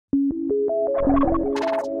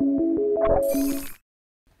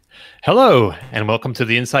Hello, and welcome to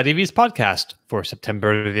the Inside EVs podcast for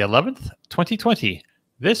September the 11th, 2020.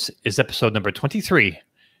 This is episode number 23.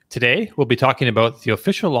 Today, we'll be talking about the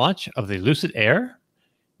official launch of the Lucid Air,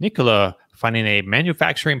 Nikola finding a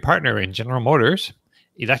manufacturing partner in General Motors,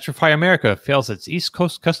 Electrify America fails its East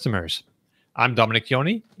Coast customers. I'm Dominic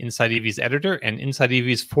Yoni, Inside EVs editor and Inside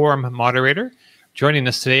EVs forum moderator. Joining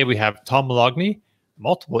us today, we have Tom Moloughney,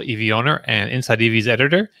 multiple EV owner and Inside EVs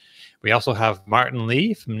editor. We also have Martin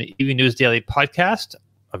Lee from the EV News Daily podcast,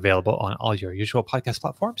 available on all your usual podcast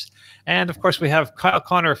platforms. And of course, we have Kyle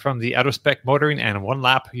Connor from the Out of Spec Motoring and One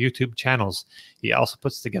Lap YouTube channels. He also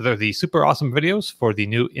puts together the super awesome videos for the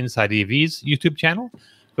new Inside EVs YouTube channel.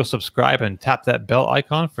 Go subscribe and tap that bell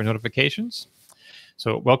icon for notifications.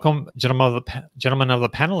 So welcome, gentlemen of the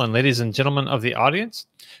panel and ladies and gentlemen of the audience.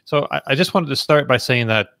 So I just wanted to start by saying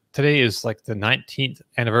that today is like the 19th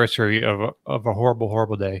anniversary of a horrible,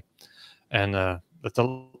 horrible day. And that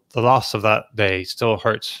the loss of that day still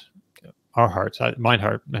hurts our hearts, my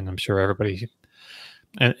heart, and I'm sure everybody.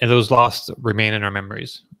 And those lost remain in our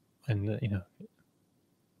memories. And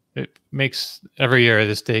it makes every year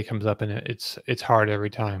this day comes up, and it's hard every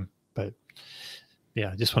time. But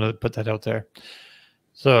yeah, I just wanted to put that out there.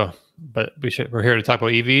 So, but we're here to talk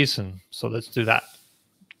about EVs, and so let's do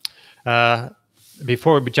that.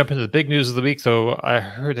 Before we jump into the big news of the week, though, I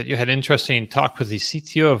heard that you had an interesting talk with the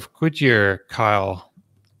CTO of Goodyear, Kyle,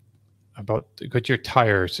 about the Goodyear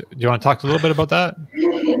tires. Do you want to talk a little bit about that?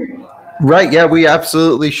 Right. Yeah, we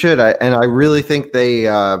absolutely should. And I really think they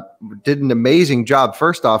did an amazing job.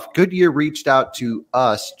 First off, Goodyear reached out to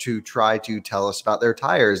us to try to tell us about their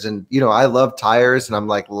tires. And, I love tires, and I'm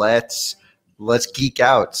like, let's geek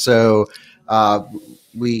out. So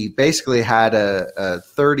we basically had a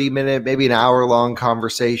 30-minute, maybe an hour-long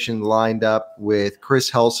conversation lined up with Chris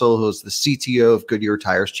Helsel, who's the CTO of Goodyear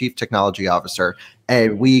Tires, Chief Technology Officer,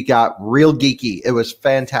 and we got real geeky. It was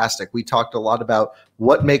fantastic. We talked a lot about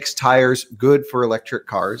what makes tires good for electric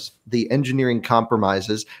cars, the engineering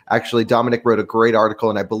compromises. Actually, Dominic wrote a great article,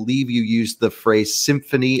 and I believe you used the phrase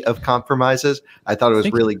symphony of compromises. I thought it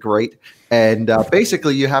was really great. And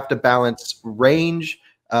basically, you have to balance range,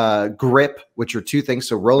 grip, which are two things.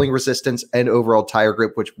 So rolling resistance and overall tire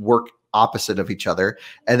grip, which work opposite of each other.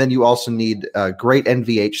 And then you also need great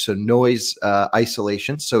NVH, so noise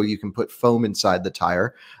isolation, so you can put foam inside the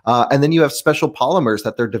tire. And then you have special polymers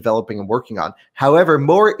that they're developing and working on. However,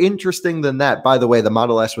 more interesting than that, by the way, the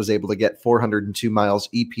Model S was able to get 402 miles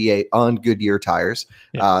EPA on Goodyear tires.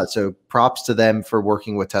 Yes. So props to them for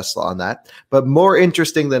working with Tesla on that. But more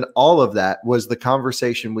interesting than all of that was the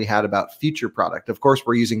conversation we had about future product. Of course,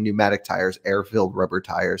 we're using pneumatic tires, air-filled rubber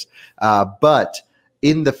tires, but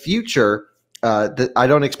in the future, I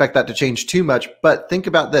don't expect that to change too much, but think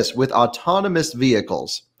about this. With autonomous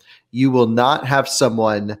vehicles, you will not have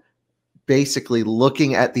someone basically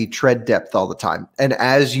looking at the tread depth all the time. And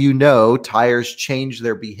as you know, tires change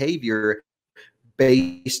their behavior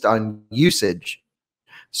based on usage.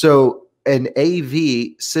 So an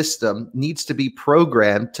AV system needs to be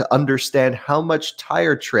programmed to understand how much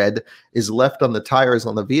tire tread is left on the tires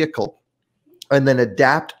on the vehicle, and then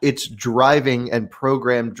adapt its driving and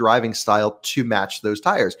programmed driving style to match those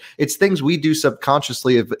tires. It's things we do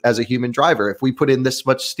subconsciously as a human driver. If we put in this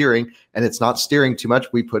much steering and it's not steering too much,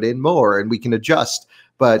 we put in more and we can adjust.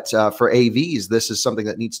 But for AVs, this is something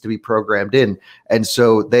that needs to be programmed in. And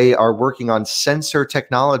so they are working on sensor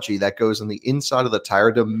technology that goes on the inside of the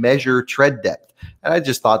tire to measure tread depth. And I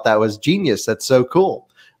just thought that was genius. That's so cool.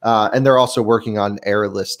 And they're also working on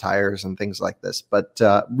airless tires and things like this. But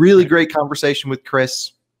really great conversation with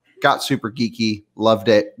Chris. Got super geeky. Loved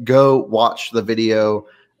it. Go watch the video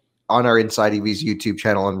on our Inside EVs YouTube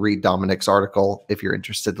channel and read Dominic's article if you're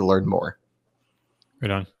interested to learn more. Right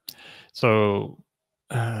on. So,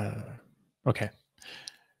 okay.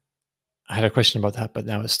 I had a question about that, but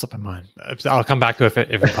now it's slipped my mind. I'll come back to it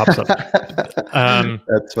if it pops up.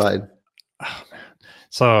 That's fine. Oh, man.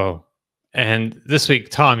 So... And this week,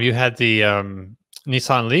 Tom, you had the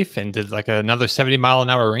Nissan Leaf and did like another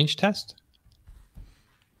 70-mile-an-hour range test?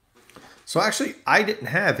 So actually, I didn't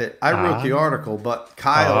have it. I wrote the article, but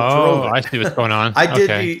Kyle drove it. I see what's going on. I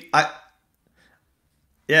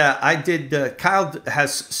did. Kyle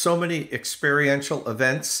has so many experiential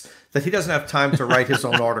events that he doesn't have time to write his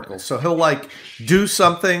own article. So he'll like do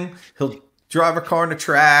something. He'll drive a car on a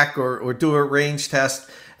track or do a range test.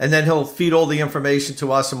 And then he'll feed all the information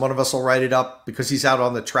to us, and one of us will write it up because he's out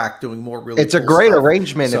on the track doing more really It's cool a great stuff.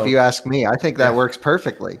 Arrangement, so, if you ask me. I think that works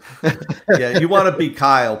perfectly. Yeah, you want to be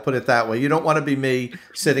Kyle, put it that way. You don't want to be me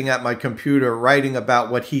sitting at my computer writing about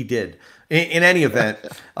what he did. in any event,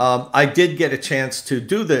 I did get a chance to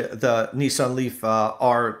do the Nissan Leaf,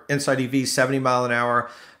 our Inside EV 70 mile an hour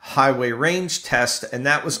highway range test, and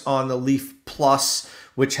that was on the Leaf Plus,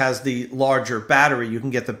 which has the larger battery. You can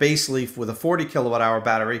get the base Leaf with a 40 kilowatt hour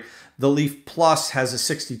battery. The Leaf Plus has a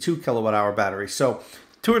 62 kilowatt hour battery. So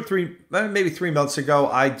 2 or 3, maybe 3 months ago,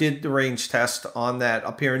 I did the range test on that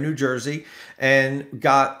up here in New Jersey and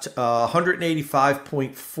got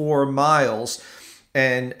 185.4 miles.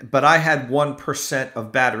 But I had 1%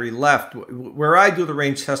 of battery left. Where I do the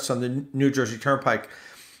range tests on the New Jersey Turnpike,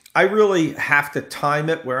 I really have to time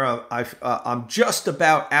it where I'm just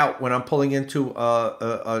about out when I'm pulling into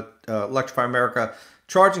a Electrify America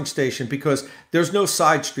charging station, because there's no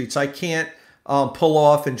side streets. I can't pull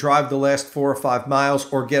off and drive the last 4 or 5 miles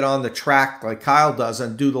or get on the track like Kyle does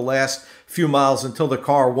and do the last few miles until the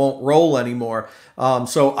car won't roll anymore.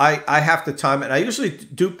 So I have to time it. And I usually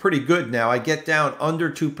do pretty good now. I get down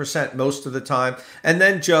under 2% most of the time, and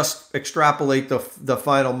then just extrapolate the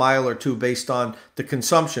final mile or two based on the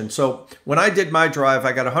consumption. So when I did my drive,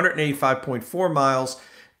 I got 185.4 miles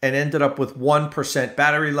and ended up with 1%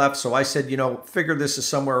 battery left. So I said, figure this is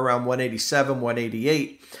somewhere around 187,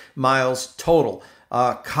 188 miles total.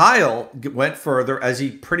 Kyle went further, as he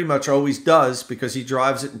pretty much always does, because he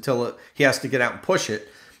drives it until he has to get out and push it.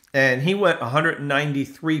 And he went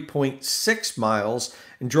 193.6 miles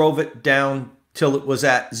and drove it down till it was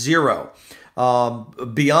at 0.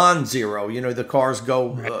 Beyond 0, the cars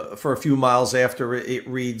go for a few miles after it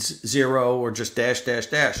reads 0 or just dash, dash,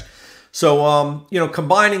 dash. So,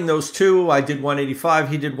 combining those two, I did 185,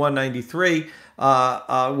 he did 193.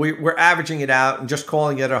 We're averaging it out and just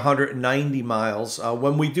calling it 190 miles.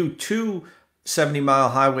 When we do 2 70-mile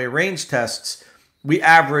highway range tests, we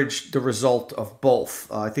average the result of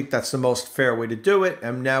both. I think that's the most fair way to do it.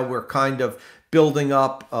 And now we're kind of building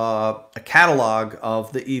up a catalog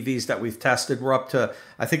of the EVs that we've tested. We're up to,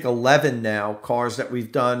 I think, 11 now cars that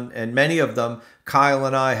we've done, and many of them, Kyle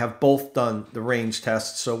and I have both done the range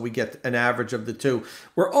tests, so we get an average of the two.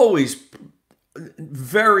 We're always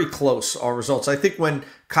very close, our results. I think when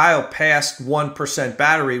Kyle passed 1%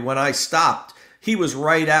 battery, when I stopped, he was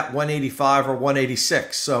right at 185 or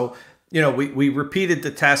 186. So, we repeated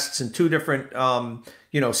the tests in 2 different,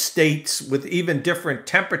 states with even different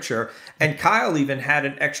temperature. And Kyle even had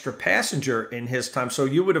an extra passenger in his time. So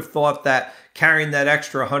you would have thought that carrying that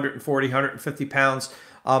extra 140, 150 pounds,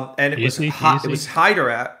 and it was hot, it was hider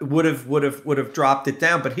at would have dropped it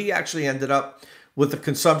down. But he actually ended up with a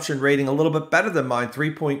consumption rating a little bit better than mine,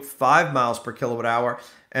 3.5 miles per kilowatt hour,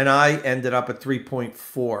 and I ended up at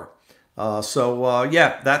 3.4.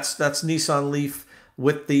 That's Nissan Leaf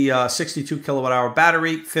with the 62 kilowatt hour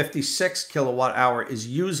battery. 56 kilowatt hour is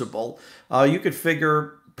usable. You could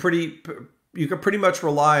pretty much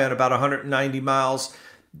rely on about 190 miles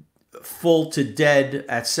full to dead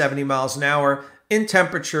at 70 miles an hour in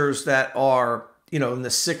temperatures that are, in the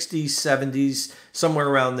 60s, 70s, somewhere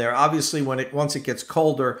around there. Obviously, once it gets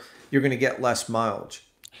colder, you're going to get less mileage.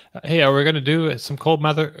 Hey, are we going to do some cold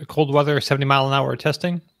weather 70-mile-an-hour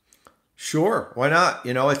testing? Sure, why not?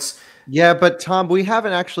 Yeah, but Tom, we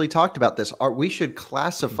haven't actually talked about this. We should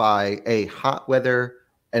classify a hot weather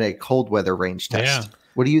and a cold weather range test. Yeah.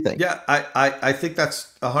 What do you think? Yeah, I think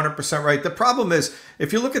that's 100% right. The problem is,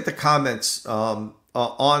 if you look at the comments on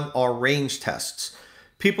our range tests,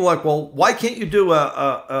 people are like, well, why can't you do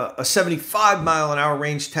a 75-mile-an-hour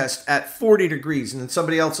range test at 40 degrees? And then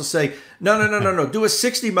somebody else will say, no, do a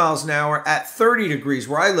 60 miles an hour at 30 degrees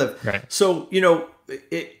where I live. Right. So,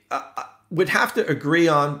 we'd have to agree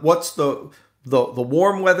on what's the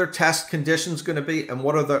warm weather test conditions going to be and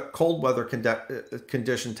what are the cold weather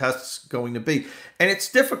condition tests going to be. And it's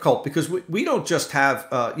difficult because we don't just have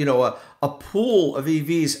a pool of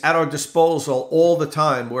EVs at our disposal all the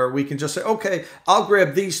time where we can just say, okay, I'll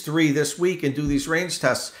grab these 3 this week and do these range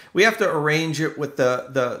tests. We have to arrange it with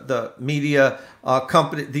the media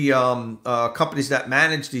company, companies that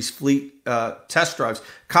manage these fleet test drives.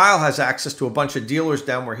 Kyle has access to a bunch of dealers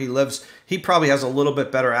down where he lives. He probably has a little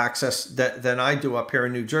bit better access than I do up here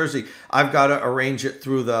in New Jersey. I've got to arrange it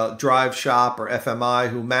through the Drive Shop or FMI,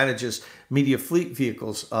 who manages media fleet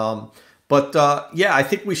vehicles. I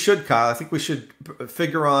think we should, Kyle. I think we should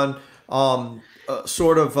figure on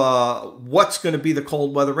what's going to be the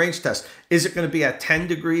cold weather range test. Is it going to be at 10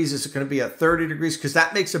 degrees? Is it going to be at 30 degrees? Because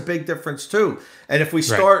that makes a big difference too. And if we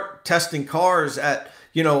start testing cars at,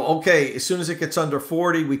 as soon as it gets under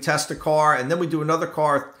 40, we test a car and then we do another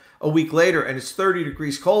car a week later and it's 30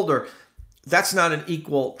 degrees colder, that's not an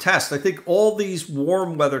equal test. I think all these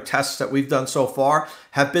warm weather tests that we've done so far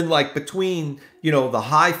have been like between, the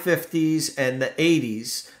high 50s and the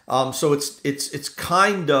 80s. So it's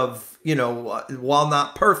kind of while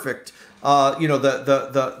not perfect,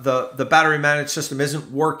 the battery management system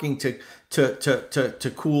isn't working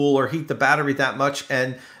to cool or heat the battery that much,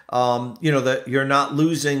 and that you're not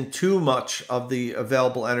losing too much of the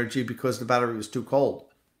available energy because the battery was too cold.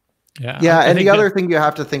 Yeah, and the other thing you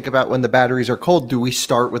have to think about when the batteries are cold, do we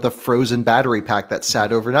start with a frozen battery pack that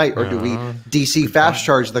sat overnight, or do we DC fast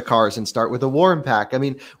charge the cars and start with a warm pack? I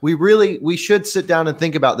mean, we should sit down and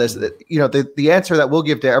think about this. The answer that we'll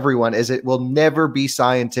give to everyone is it will never be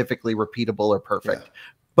scientifically repeatable or perfect. Yeah.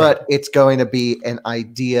 But it's going to be an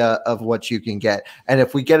idea of what you can get. And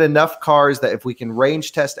if we get enough cars that if we can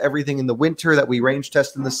range test everything in the winter that we range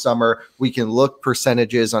test in the summer, we can look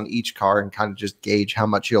percentages on each car and kind of just gauge how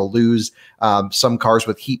much you'll lose. Some cars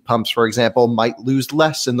with heat pumps, for example, might lose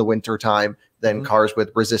less in the winter time than cars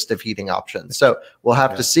with resistive heating options. So we'll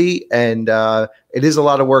have to see. And it is a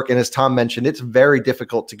lot of work. And as Tom mentioned, it's very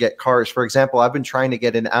difficult to get cars. For example, I've been trying to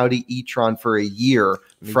get an Audi e-tron for a year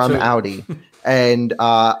from Audi. And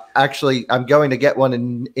actually, I'm going to get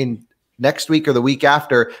one in next week or the week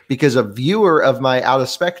after because a viewer of my Out of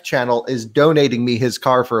Spec channel is donating me his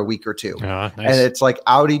car for a week or two. Nice. And it's like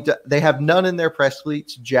Audi, they have none in their press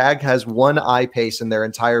fleets. Jag has one I-Pace in their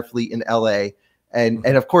entire fleet in LA. And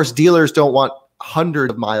of course, dealers don't want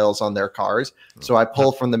hundreds of miles on their cars. So I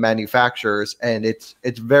pull from the manufacturers, and it's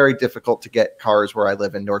very difficult to get cars where I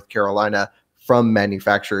live in North Carolina from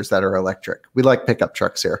manufacturers that are electric. We like pickup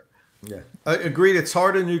trucks here. Yeah, agreed. It's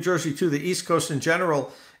hard in New Jersey too. The East Coast in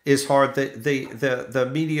general is hard. The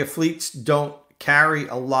media fleets don't carry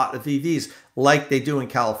a lot of EVs like they do in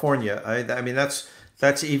California. I mean, that's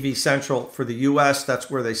EV Central for the U.S. That's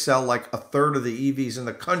where they sell like a third of the EVs in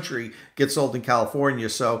the country get sold in California.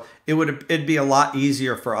 So it'd be a lot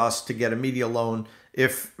easier for us to get a media loan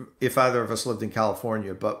if either of us lived in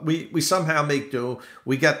California. But we somehow make do.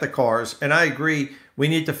 We get the cars, and I agree. We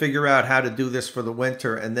need to figure out how to do this for the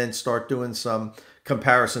winter and then start doing some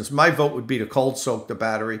comparisons. My vote would be to cold soak the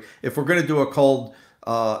battery. If we're going to do a cold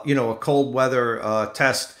weather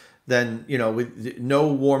test, then no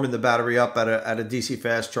warming the battery up at a DC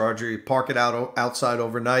fast charger. You park it outside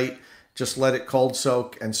overnight, just let it cold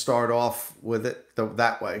soak and start off with it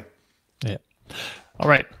that way. Yeah. All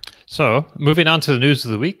right. So moving on to the news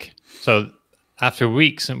of the week. So after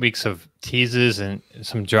weeks and weeks of teases and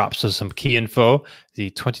some drops of some key info, the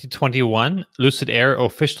 2021 Lucid Air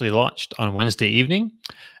officially launched on Wednesday evening,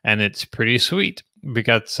 and it's pretty sweet. We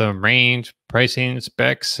got some range, pricing,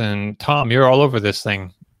 specs, and Tom, you're all over this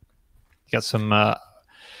thing. You got some.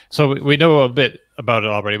 So we know a bit about it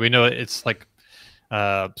already. We know it's like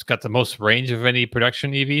it's got the most range of any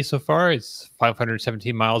production EV so far. It's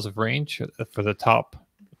 517 miles of range for the top.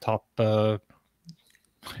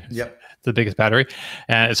 Yep. The biggest battery,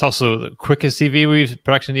 and it's also the quickest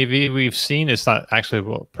production EV we've seen. It's not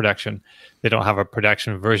actually production; they don't have a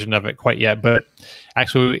production version of it quite yet. But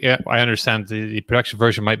actually, I understand the production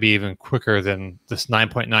version might be even quicker than this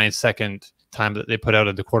 9.9 second time that they put out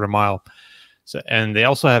at the quarter mile. So, and they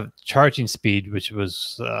also have charging speed, which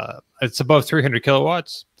was it's above 300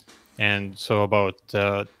 kilowatts, and so about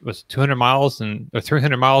was 200 miles or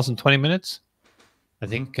 300 miles in 20 minutes, I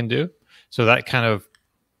think can do. So that kind of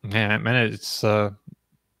man, it's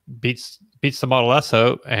beats the Model S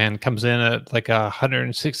out and comes in at like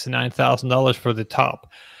 $169,000 for the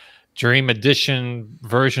top Dream Edition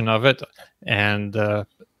version of it. And I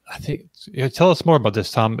think tell us more about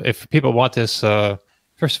this, Tom. If people want this,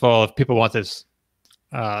 first of all, if people want this,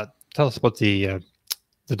 tell us about the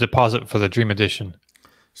deposit for the Dream Edition.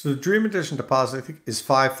 So the Dream Edition deposit, I think, is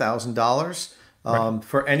 $5,000. Right.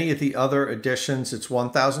 For any of the other editions, it's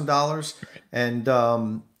 $1,000. Right.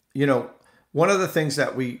 And one of the things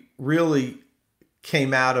that we really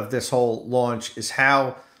came out of this whole launch is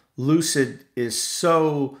how Lucid is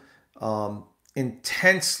so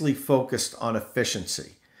intensely focused on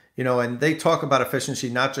efficiency. And they talk about efficiency,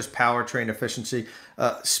 not just powertrain efficiency,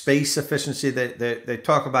 space efficiency. They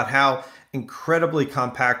talk about how incredibly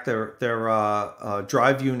compact their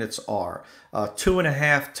drive units are.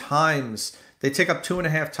 2.5 times, they take up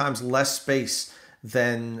 2.5 times less space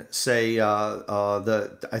than, say,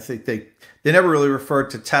 I think they never really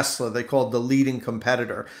referred to Tesla. They called the leading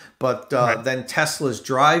competitor, but right. Then Tesla's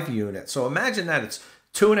drive unit. So imagine that it's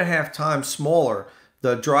 2.5 times smaller,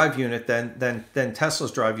 the drive unit, than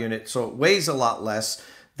Tesla's drive unit. So it weighs a lot less.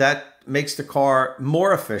 That makes the car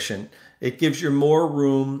more efficient. It gives you more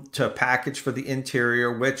room to package for the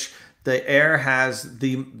interior, which the Air has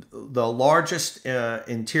the largest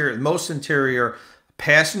interior, most interior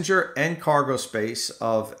passenger and cargo space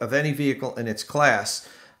of any vehicle in its class.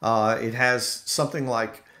 It has something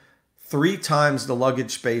like 3 times the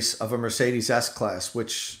luggage space of a Mercedes S-Class,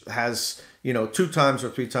 which has, 2 times or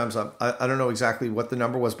 3 times. I don't know exactly what the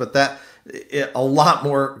number was, but a lot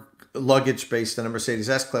more luggage space than a Mercedes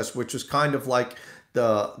S-Class, which was kind of like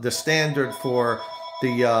the standard for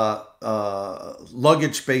the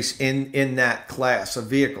luggage space in that class of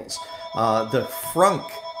vehicles. The frunk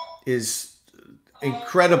is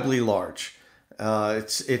incredibly large. I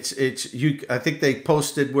think they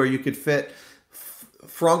posted where you could fit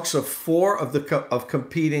frunks of 4 of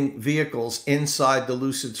competing vehicles inside the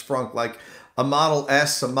Lucid's frunk, like a Model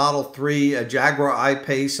S, a Model 3, a Jaguar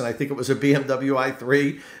I-Pace, and I think it was a BMW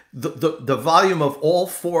i3. The volume of all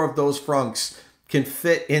 4 of those frunks can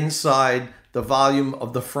fit inside the volume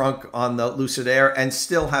of the frunk on the Lucid Air and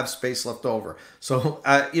still have space left over. So,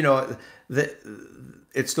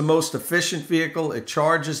 it's the most efficient vehicle. It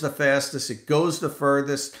charges the fastest. It goes the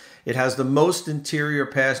furthest. It has the most interior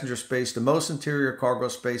passenger space, the most interior cargo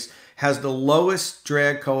space, has the lowest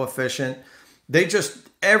drag coefficient.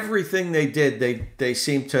 Everything they did, they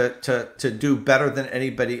seem to do better than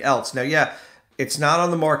anybody else. Now, yeah, it's not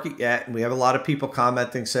on the market yet, and we have a lot of people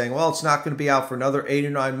commenting saying, well, it's not going to be out for another 8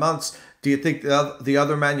 or 9 months. Do you think the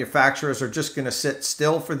other manufacturers are just going to sit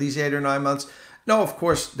still for these 8 or 9 months? No, of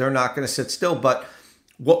course they're not going to sit still. But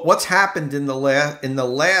what's happened in the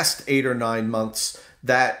last 8 or 9 months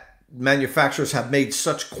that manufacturers have made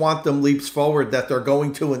such quantum leaps forward that they're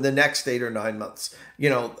going to in the next 8 or 9 months?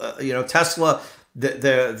 Tesla,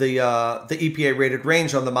 the EPA rated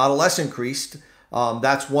range on the Model S increased.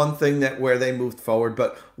 That's one thing where they moved forward.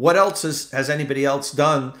 But what else has anybody else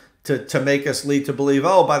done to make us lead to believe,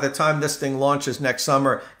 oh, by the time this thing launches next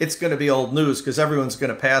summer, it's going to be old news because everyone's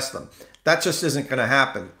going to pass them? That just isn't going to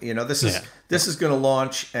happen. This is going to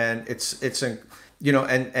launch, and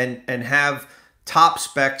and have top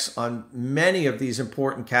specs on many of these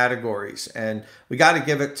important categories. And we got to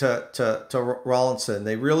give it to Rawlinson.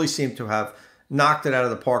 They really seem to have knocked it out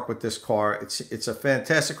of the park with this car. It's a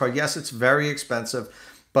fantastic car. Yes, it's very expensive,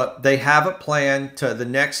 but they have a plan to the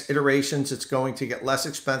next iterations. It's going to get less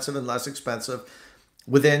expensive and less expensive.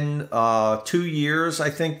 Within 2 years, I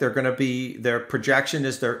think their projection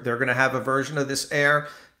is they're going to have a version of this Air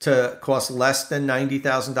to cost less than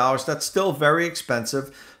 $90,000. That's still very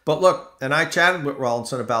expensive. But look, and I chatted with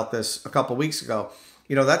Rawlinson about this a couple of weeks ago.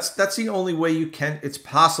 That's the only way it's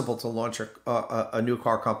possible to launch a new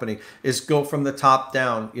car company, is go from the top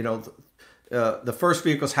down. The first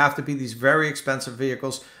vehicles have to be these very expensive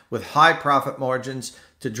vehicles with high profit margins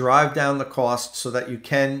to drive down the cost so that you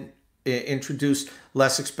can introduce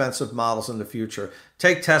less expensive models in the future.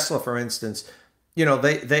 Take Tesla, for instance.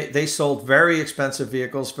 They sold very expensive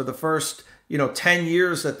vehicles for the first 10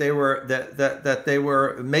 years that they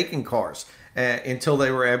were making cars, until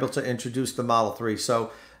they were able to introduce the Model 3.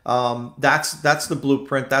 So that's the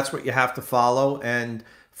blueprint. That's what you have to follow. And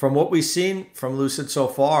from what we've seen from Lucid so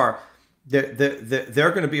far,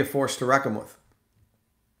 they're going to be a force to reckon with.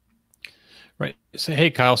 Right. So, hey,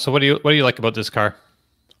 Kyle. So what do you like about this car?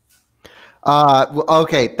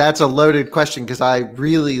 Okay, that's a loaded question because I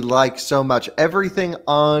really like so much. Everything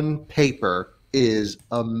on paper is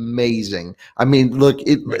amazing. I mean, look,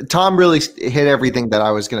 Tom really hit everything that I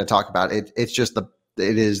was going to talk about. It's just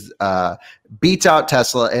beats out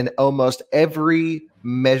Tesla in almost every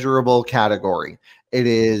measurable category. It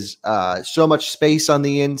is so much space on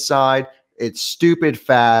the inside. It's stupid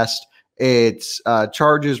fast. It's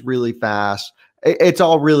charges really fast. It's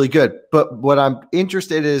all really good. But what I'm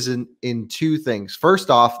interested is in 2 things. First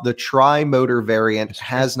off, the tri-motor variant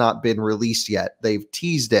has not been released yet. They've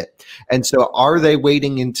teased it. And so are they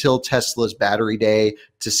waiting until Tesla's battery day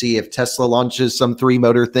to see if Tesla launches some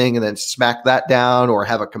 3-motor thing and then smack that down or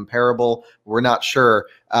have a comparable? We're not sure.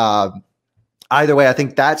 Either way, I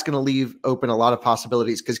think that's going to leave open a lot of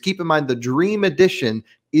possibilities, because keep in mind, the Dream Edition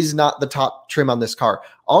is not the top trim on this car.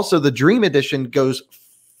 Also, the Dream Edition goes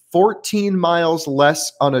 14 miles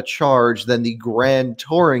less on a charge than the Grand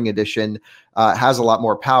Touring Edition. Has a lot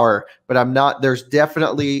more power, but there's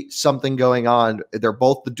definitely something going on. They're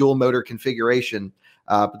both the dual motor configuration,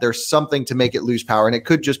 but there's something to make it lose power, and it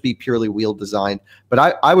could just be purely wheel design.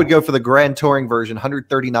 But I would go for the Grand Touring version,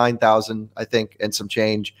 139,000, I think, and some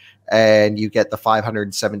change, and you get the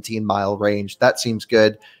 517 mile range. That seems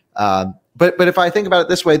good. But if I think about it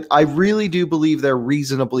this way, I really do believe they're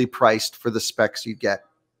reasonably priced for the specs you get.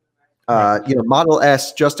 Model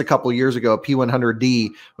S just a couple years ago, P100D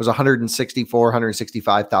was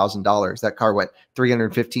 $165,000. That car went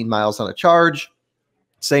 315 miles on a charge,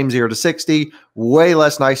 same 0 to 60, way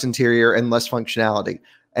less nice interior and less functionality.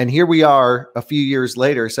 And here we are a few years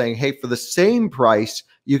later saying, hey, for the same price,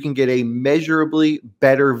 you can get a measurably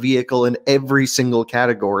better vehicle in every single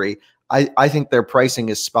category. I think their pricing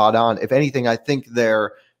is spot on. If anything, I think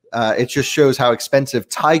it just shows how expensive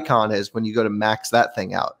Taycan is when you go to max that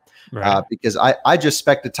thing out. Right. Because I just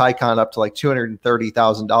spec'd a Taycan up to like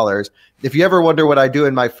 $230,000. If you ever wonder what I do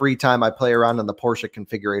in my free time, I play around in the Porsche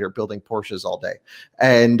configurator building Porsches all day.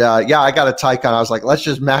 And yeah, I got a Taycan. I was like, let's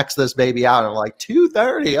just max this baby out. And I'm like,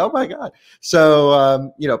 230. Oh my God.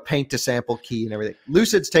 So, you know, paint to sample key and everything.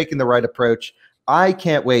 Lucid's taking the right approach. I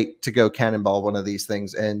can't wait to go cannonball one of these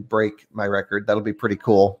things and break my record. That'll be pretty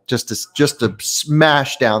cool. Just to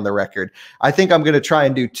smash down the record. I think I'm going to try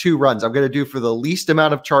and do 2 runs. I'm going to do for the least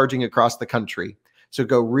amount of charging across the country. So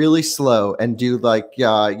go really slow and do like, you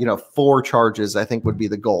know, 4 charges, I think would be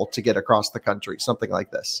the goal to get across the country, something like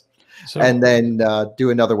this. So, and then do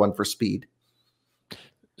another one for speed.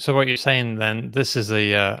 So what you're saying then, this is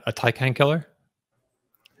a Taycan killer?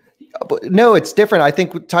 No, it's different. I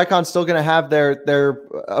think Taycan's still going to have their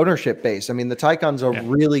ownership base. I mean, the Taycan's a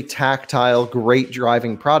really tactile, great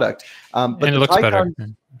driving product. But and it looks better.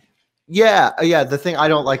 Yeah. The thing, I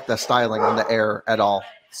don't like the styling on the Air at all.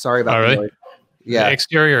 Sorry about that. Really? Yeah. The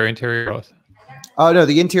exterior or interior both? Oh, no,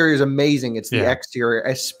 the interior is amazing. It's the exterior,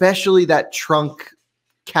 especially that trunk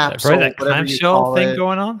capsule. That clamshell thing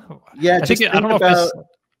going on? Yeah, I don't know if it's...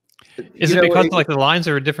 Is it because like the lines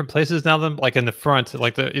are in different places now? Than like in the front,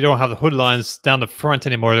 like you don't have the hood lines down the front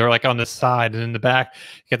anymore. They're like on the side, and in the back,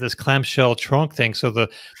 you get this clamshell trunk thing. So the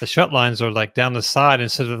shut lines are like down the side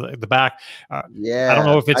instead of the back. Yeah, I don't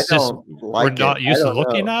know if it's just we're not used to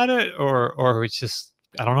looking at it, or it's just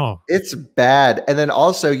I don't know. It's bad. And then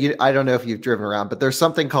also, I don't know if you've driven around, but there's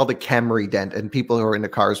something called a Camry dent, and people who are into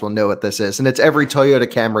cars will know what this is. And it's every Toyota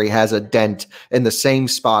Camry has a dent in the same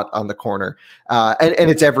spot on the corner, and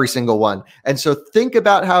it's every single one. And so think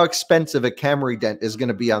about how expensive a Camry dent is going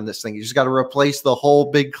to be on this thing. You just got to replace the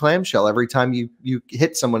whole big clamshell every time you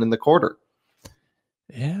hit someone in the quarter.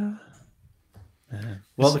 Yeah.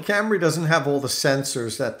 Well, the Camry doesn't have all the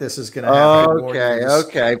sensors that this is going to have.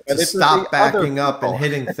 Okay. But to stop backing up and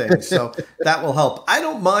hitting things. So that will help. I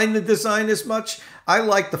don't mind the design as much. I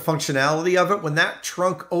like the functionality of it. When that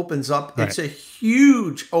trunk opens up, it's a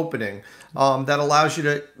huge opening that allows you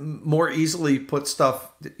to more easily put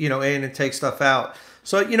stuff, in and take stuff out.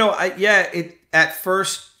 So, at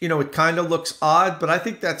first, it kind of looks odd, but I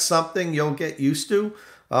think that's something you'll get used to.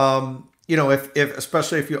 If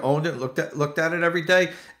especially if you owned it, looked at it every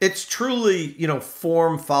day, it's truly,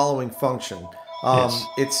 form following function. Yes.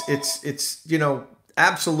 It's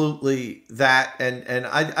absolutely that. And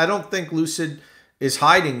I don't think Lucid is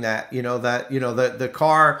hiding that, the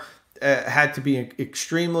car had to be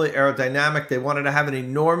extremely aerodynamic. They wanted to have an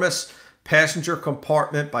enormous passenger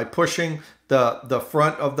compartment by pushing the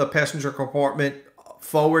front of the passenger compartment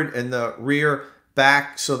forward and the rear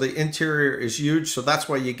back, so the interior is huge. So that's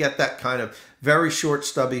why you get that kind of very short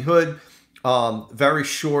stubby hood, very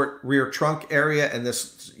short rear trunk area, and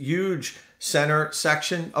this huge center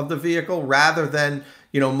section of the vehicle, rather than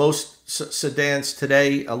most sedans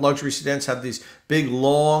today, luxury sedans have these big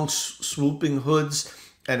long swooping hoods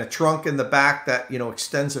and a trunk in the back that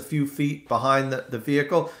extends a few feet behind the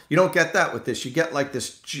vehicle. You don't get that with this. You get like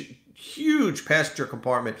this huge passenger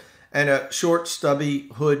compartment and a short stubby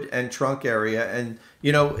hood and trunk area. And,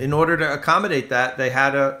 in order to accommodate that, they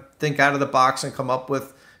had to think out of the box and come up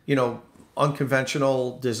with,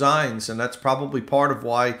 unconventional designs. And that's probably part of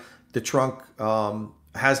why the trunk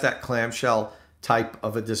has that clamshell type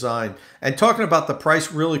of a design. And talking about the price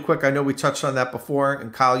really quick, I know we touched on that before.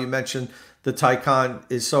 And Kyle, you mentioned the Taycan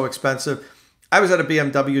is so expensive. I was at a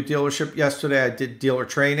BMW dealership yesterday. I did dealer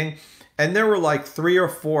training. And there were like 3 or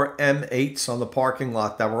 4 M8s on the parking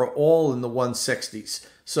lot that were all in the 160s.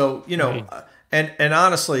 So, and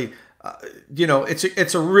honestly,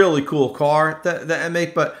 it's a really cool car, the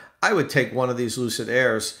M8, but I would take one of these Lucid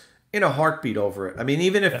Airs in a heartbeat over it. I mean,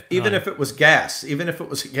 even if it was gas, even if it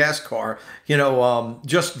was a gas car,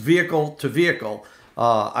 just vehicle to vehicle,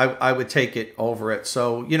 I would take it over it.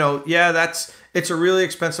 So, it's a really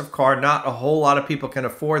expensive car. Not a whole lot of people can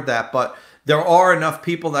afford that, but there are enough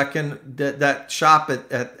people that shop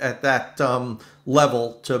at that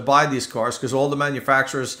level to buy these cars, because all the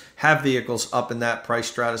manufacturers have vehicles up in that price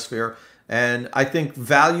stratosphere. And I think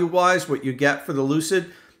value-wise, what you get for the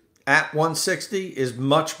Lucid at 160 is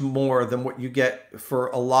much more than what you get for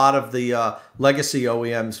a lot of the legacy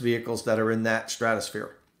OEMs vehicles that are in that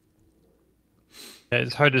stratosphere.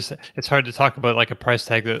 It's hard to talk about like a price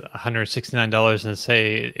tag at $169 and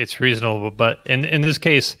say it's reasonable, but in this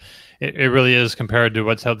case, it really is compared to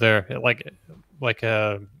what's out there. Like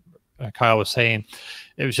Kyle was saying,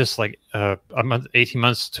 it was just like a month, 18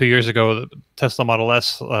 months, 2 years ago, the Tesla Model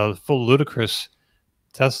S, full ludicrous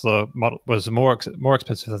Tesla model was more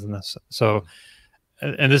expensive than this. So,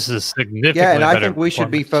 and this is significantly Yeah, and I better think we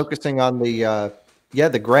should be performance. focusing on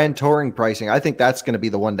the Grand Touring pricing. I think that's going to be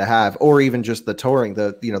the one to have, or even just the Touring,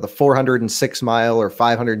 the 406 mile or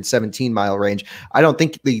 517 mile range. I don't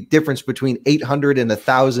think the difference between 800 and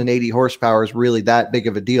 1,080 horsepower is really that big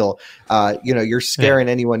of a deal. You're scaring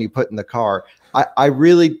anyone you put in the car.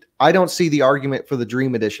 I don't see the argument for the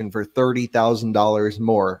Dream Edition for $30,000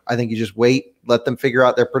 more. I think you just wait, let them figure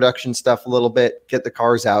out their production stuff a little bit, get the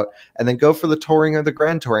cars out, and then go for the Touring or the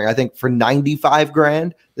Grand Touring. I think for 95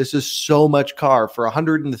 grand, this is so much car. For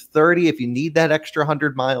 130, if you need that extra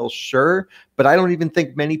 100 miles, sure. But I don't even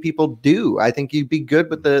think many people do. I think you'd be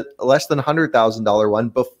good with the less than $100,000 one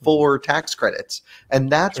before tax credits.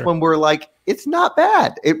 And that's when we're like, it's not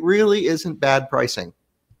bad. It really isn't bad pricing.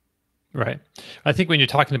 Right. I think when you're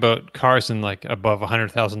talking about cars in like above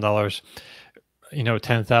 $100,000, $10,000,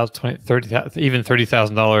 $20,000, $30,000, even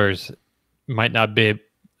 $30,000 might not be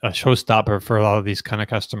a showstopper for a lot of these kind of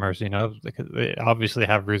customers, because they obviously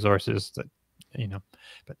have resources that,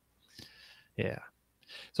 but yeah.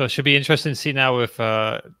 So it should be interesting to see now if,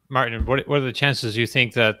 Martin, what are the chances you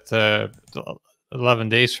think that 11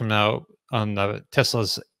 days from now on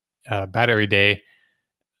Tesla's battery day,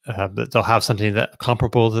 that they'll have something that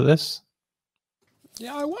comparable to this?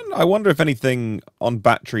 Yeah, I wonder if anything on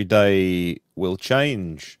battery day will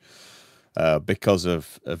change because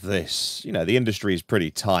of this. The industry is pretty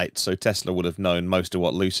tight, so Tesla would have known most of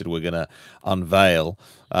what Lucid were going to unveil.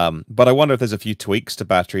 But I wonder if there's a few tweaks to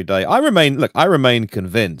battery day. I remain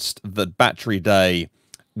convinced that battery day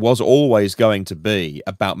was always going to be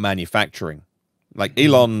about manufacturing. Like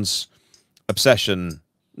Elon's obsession.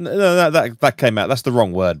 No, that came out. That's the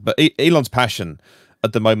wrong word. But Elon's passion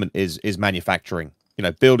at the moment is manufacturing.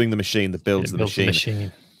 Building the machine that builds the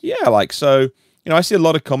machine. Yeah, I see a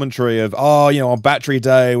lot of commentary of, on battery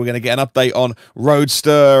day, we're going to get an update on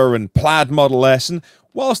Roadster and Plaid Model S. And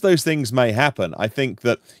whilst those things may happen, I think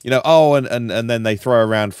that, and then they throw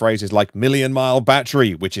around phrases like million-mile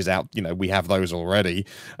battery, which is out. We have those already.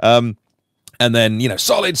 And then,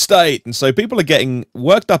 solid state. And so people are getting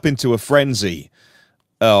worked up into a frenzy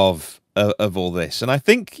of all this. And I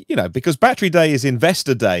think, because battery day is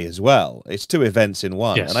investor day as well, it's two events in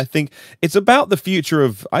one. Yes. And I think it's about the future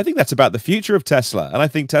of, that's about the future of Tesla. And I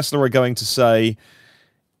think Tesla are going to say,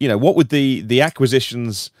 what would the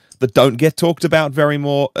acquisitions that don't get talked about very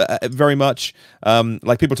much,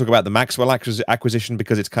 like people talk about the Maxwell acquisition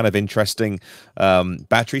because it's kind of interesting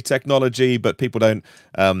battery technology, but people don't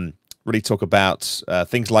really talk about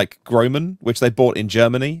things like Grohmann, which they bought in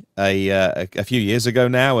Germany a few years ago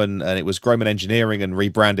now, and it was Grohmann Engineering and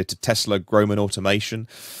rebranded to Tesla Grohmann Automation.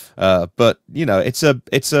 But it's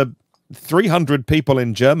a 300 people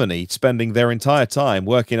in Germany spending their entire time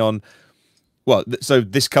working on. Well, so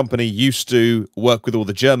this company used to work with all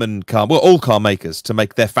the German all car makers to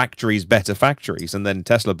make their factories better factories, and then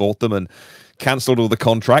Tesla bought them and cancelled all the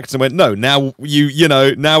contracts and went, no, now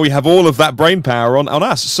now we have all of that brain power on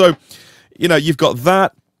us. So, you've got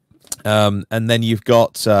that, and then you've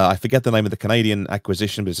got I forget the name of the Canadian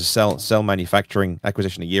acquisition, but it's a cell manufacturing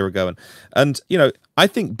acquisition a year ago, and I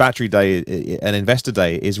think Battery Day and Investor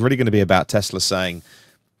Day is really going to be about Tesla saying,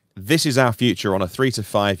 this is our future on a 3 to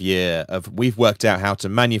 5 year of we've worked out how to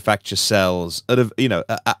manufacture cells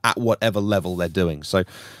at whatever level they're doing. So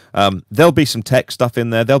there'll be some tech stuff in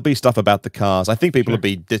there. There'll be stuff about the cars. I think people will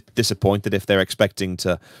be disappointed if they're expecting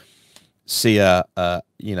to see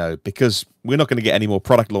because we're not going to get any more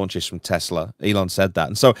product launches from Tesla. Elon said that.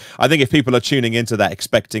 And so I think if people are tuning into that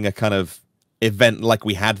expecting a kind of event like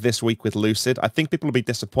we had this week with Lucid, I think people will be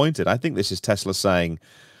disappointed. I think this is Tesla saying,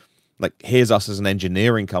 like, here's us as an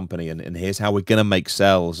engineering company, and here's how we're going to make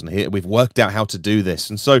cells, and here we've worked out how to do this.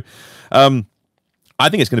 And so I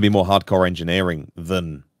think it's going to be more hardcore engineering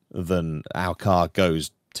than our car goes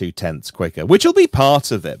 0.2 quicker, which will be part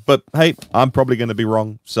of it. But hey, I'm probably going to be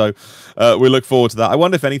wrong. So we look forward to that. I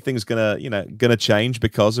wonder if anything's going to change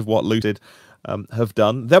because of what Lucid have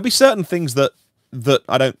done. There'll be certain things that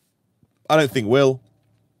I don't think will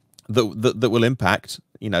impact.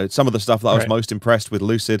 Some of the stuff that I was most impressed with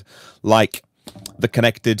Lucid, like the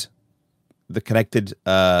connected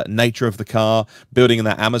nature of the car, building in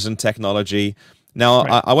that Amazon technology. Now,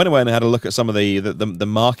 I went away and had a look at some of the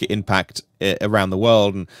market impact around the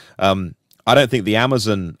world, and I don't think the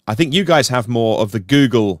Amazon. I think you guys have more of the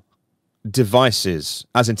Google devices,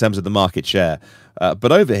 as in terms of the market share.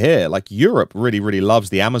 But over here, like Europe, really, really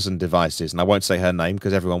loves the Amazon devices, and I won't say her name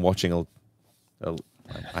because everyone watching will.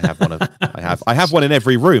 I have one. I have one in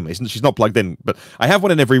every room. She's not plugged in, but I have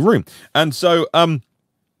one in every room. And so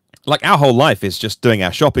like our whole life is just doing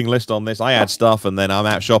our shopping list on this. I add stuff, and then I'm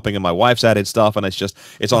out shopping, and my wife's added stuff, and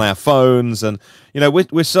it's on our phones, and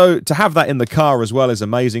we're so to have that in the car as well is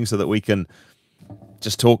amazing, so that we can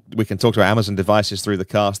talk to our Amazon devices through the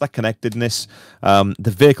car. So that connectedness, the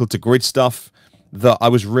vehicle to grid stuff that I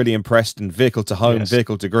was really impressed in, vehicle to home,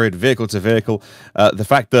 vehicle to grid, vehicle to vehicle. The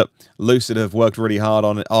fact that Lucid have worked really hard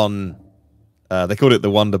on. They called it the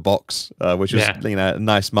Wonder Box, which is a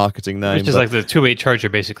nice marketing name. Which is like the 2-way charger,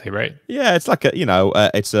 basically, right? Yeah, it's like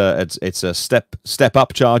it's a step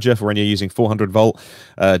up charger for when you're using 400-volt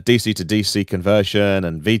DC to DC conversion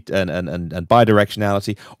and and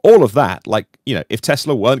bidirectionality. All of that, like if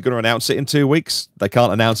Tesla weren't going to announce it in 2 weeks, they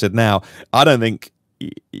can't announce it now. I don't think.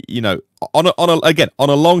 On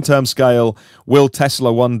a long-term scale, will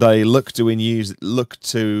Tesla one day look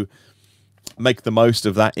to make the most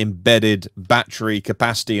of that embedded battery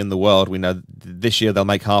capacity in the world? We know this year they'll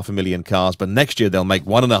make 500,000 cars, but next year they'll make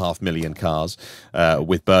 1.5 million cars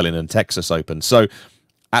with Berlin and Texas open. So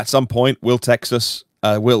at some point, will Tesla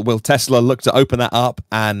look to open that up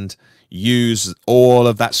and use all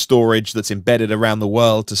of that storage that's embedded around the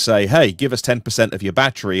world to say, hey, give us 10% of your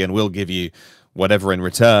battery and we'll give you whatever in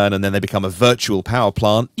return, and then they become a virtual power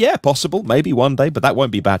plant? Yeah, possible, maybe one day, but that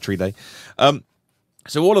won't be battery day.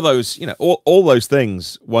 So all of those, all those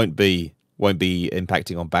things won't be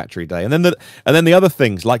impacting on battery day. And then the other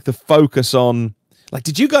things, like the focus on, like,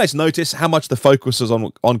 did you guys notice how much the focus was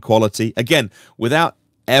on quality? Again, without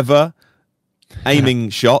ever aiming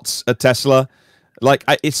shots at Tesla. Like,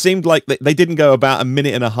 it seemed like they didn't go about a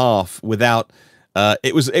minute and a half without.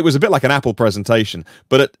 It was a bit like an Apple presentation,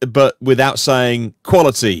 but without saying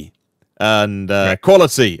quality. And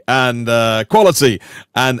quality and quality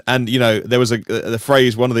and there was the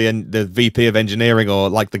phrase, one of the VP of engineering, or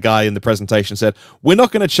like the guy in the presentation, said, we're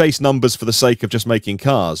not going to chase numbers for the sake of just making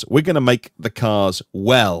cars, we're going to make the cars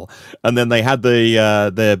well. And then they had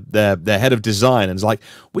their head of design, and it's like,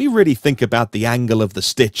 we really think about the angle of the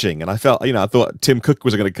stitching. And I felt, I thought Tim Cook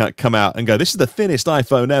was going to come out and go, this is the thinnest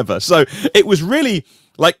iPhone ever. So it was really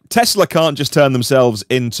like, Tesla can't just turn themselves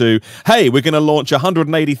into, hey, we're going to launch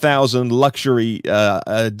 180,000 luxury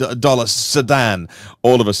dollar sedan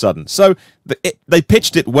all of a sudden. So they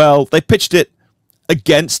pitched it well. They pitched it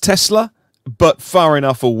against Tesla, but far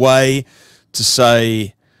enough away to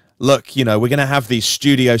say, look, we're going to have these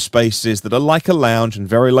studio spaces that are like a lounge and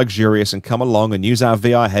very luxurious, and come along and use our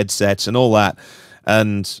VR headsets and all that.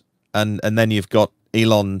 And then you've got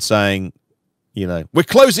Elon saying, we're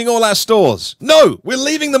closing all our stores. No, we're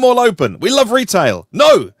leaving them all open. We love retail.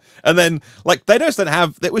 No. And then, like, they just don't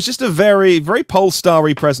have, it was just a very, very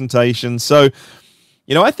Polestar-y presentation. So,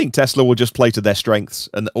 I think Tesla will just play to their strengths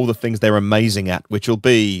and all the things they're amazing at, which will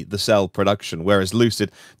be the cell production, whereas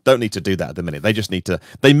Lucid don't need to do that at the minute. They just need to,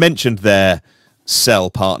 they mentioned their cell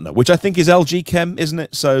partner, which I think is LG Chem, isn't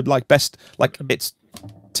it? So, like, it's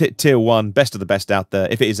tier 1, best of the best out there,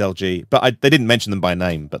 if it is LG. But they didn't mention them by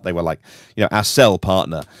name, but they were like, our cell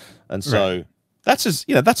partner. And so that's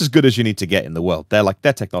as good as you need to get in the world.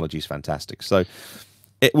 Their technology is fantastic. So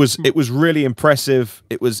it was really impressive.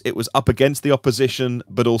 It was up against the opposition,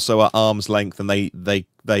 but also at arm's length, and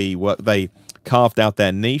they carved out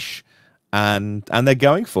their niche, and they're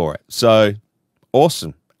going for it. So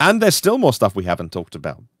awesome. And there's still more stuff we haven't talked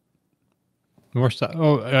about. More stuff.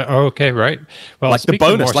 Oh, okay, right. Well, like the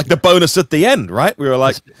bonus at the end, right? We were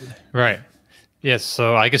like, right. Yes.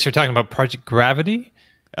 So I guess you're talking about Project Gravity.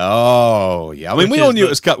 Oh yeah. I mean, we all knew it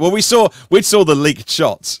was cut. Well, we saw the leaked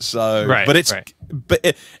shots. So, right.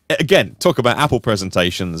 But again, talk about Apple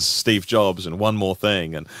presentations, Steve Jobs, and one more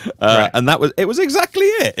thing, and it was exactly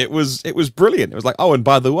it. It was brilliant. It was like, oh, and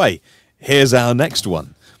by the way, here's our next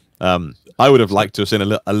one. I would have liked to have seen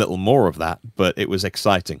a little more of that, but it was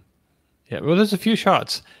exciting. Yeah, well, there's a few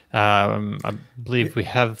shots. I believe we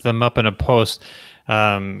have them up in a post.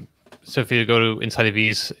 So if you go to Inside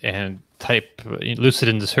EVs and type Lucid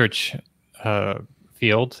in the search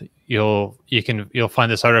field, you'll find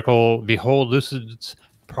this article. Behold, Lucid's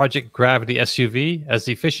Project Gravity SUV as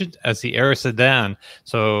efficient as the Air Sedan.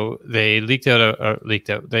 So they leaked out.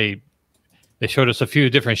 They showed us a few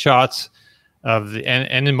different shots of the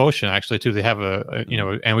and in motion actually too. They have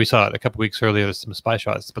and we saw it a couple weeks earlier, some spy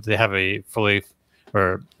shots, but they have a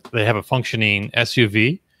functioning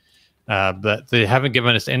SUV, but they haven't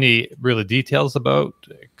given us any really details about,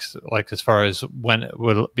 like, as far as when it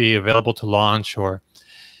will be available to launch, or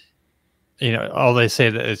all they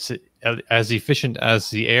say that it's as efficient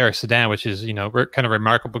as the Air Sedan, which is kind of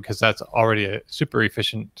remarkable because that's already a super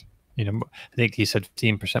efficient. I think he said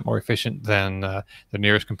 15% more efficient than the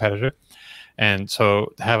nearest competitor. And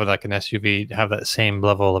so to have like an SUV have that same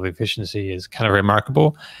level of efficiency is kind of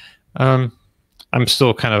remarkable. I'm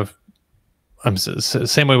still kind of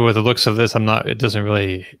same way with the looks of this. I'm not. It doesn't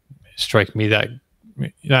really strike me that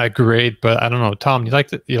great. But I don't know, Tom. You like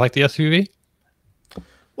the SUV?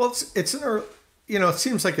 Well, it's an early, it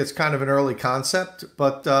seems like it's kind of an early concept,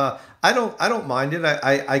 but I don't mind it.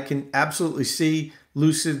 I can absolutely see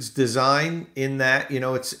Lucid's design in that.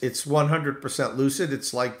 It's 100% Lucid.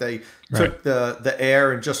 It's like they took the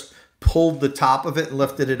Air and just pulled the top of it and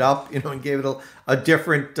lifted it up, and gave it a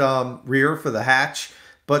different rear for the hatch.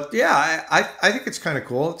 But yeah, I think it's kind of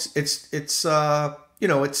cool. It's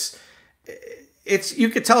you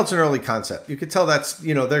could tell it's an early concept. You could tell that's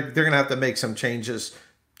they're gonna have to make some changes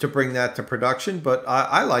to bring that to production. But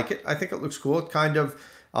I like it. I think it looks cool. It kind of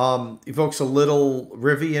evokes a little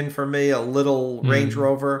Rivian for me, a little Range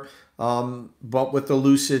Rover, but with the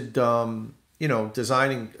Lucid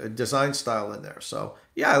design style in there. So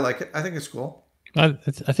yeah, I like it. I think it's cool. I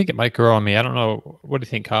think it might grow on me. I don't know. What do you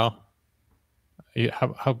think, Kyle?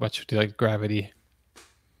 How much do you like Gravity?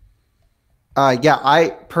 Yeah, I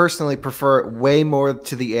personally prefer it way more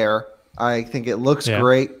to the Air. I think it looks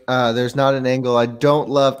great. There's not an angle I don't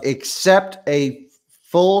love, except a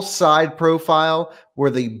full side profile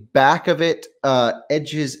where the back of it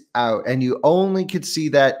edges out, and you only could see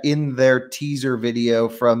that in their teaser video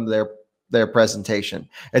from their presentation.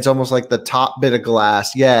 It's almost like the top bit of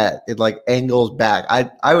glass. Yeah, it like angles back.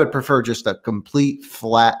 I would prefer just a complete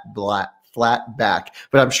flat back,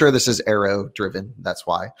 but I'm sure this is aero driven. That's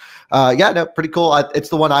why. Yeah, no, pretty cool. It's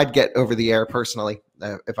the one I'd get over the Air personally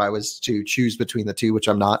if I was to choose between the two, which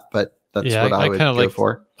I'm not, but that's what I would go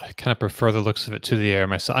for. I kind of prefer the looks of it to the Air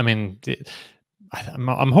myself. I mean,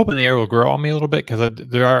 I'm hoping the Air will grow on me a little bit, because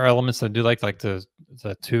there are elements that I do like the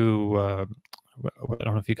two, I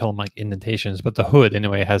don't know if you call them like indentations, but the hood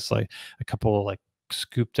anyway has like a couple like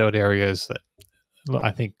scooped out areas that I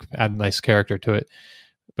think add nice character to it.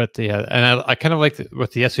 But and I kind of like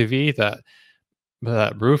with the SUV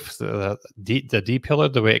that roof, the D pillar,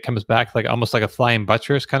 the way it comes back, like almost like a flying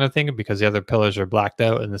buttress kind of thing, because the other pillars are blacked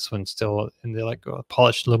out and this one's still in the like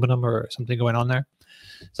polished aluminum or something going on there.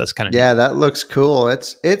 So that's kind of neat. That looks cool.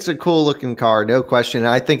 It's a cool looking car, no question.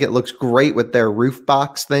 I think it looks great with their roof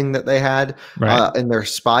box thing that they had in their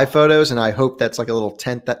spy photos, and I hope that's like a little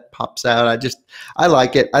tent that pops out. I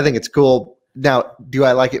like it. I think it's cool. Now, do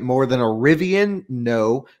I like it more than a Rivian?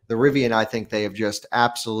 No. The Rivian, I think they have just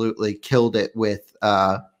absolutely killed it with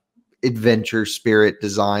adventure spirit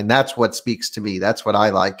design. That's what speaks to me. That's what I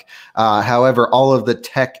like. However, all of the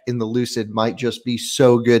tech in the Lucid might just be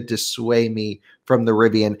so good to sway me from the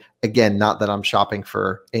Rivian. Again, not that I'm shopping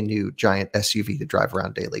for a new giant SUV to drive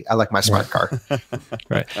around daily. I like my smart car.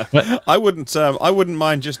 Right. I wouldn't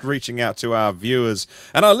mind just reaching out to our viewers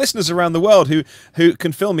and our listeners around the world who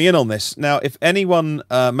can fill me in on this. Now, if anyone,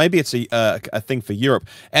 maybe it's a thing for Europe,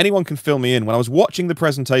 anyone can fill me in. When I was watching the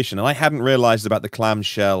presentation, and I hadn't realized about the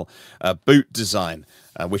clamshell boot design,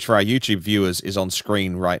 which for our YouTube viewers is on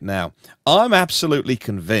screen right now. I'm absolutely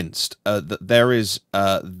convinced that there is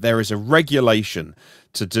a regulation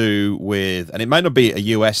to do with, and it might not be a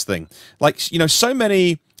US thing, like, so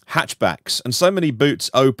many hatchbacks and so many boots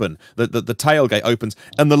open, the tailgate opens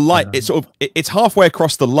and the light, it's halfway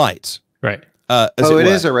across the light. Right. It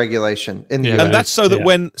is a regulation in the US. And that's so that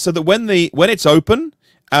when it's open,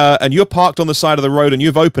 and you're parked on the side of the road and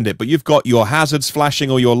you've opened it, but you've got your hazards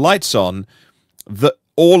flashing or your lights on, that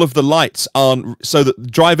all of the lights aren't, so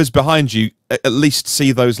that drivers behind you at least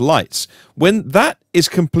see those lights. When that is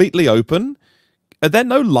completely open, are there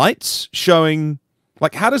no lights showing?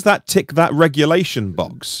 Like, how does that tick that regulation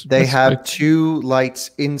box? They have two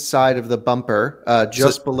lights inside of the bumper,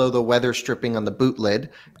 just below the weather stripping on the boot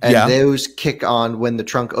lid, and those kick on when the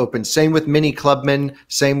trunk opens. Same with Mini Clubman,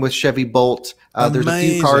 same with Chevy Bolt. There's a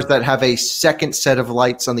few cars that have a second set of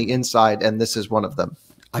lights on the inside, and this is one of them.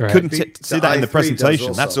 I couldn't see that in the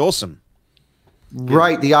presentation. That's awesome.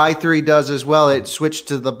 Right, the i3 does as well. It switched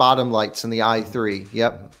to the bottom lights in the i3.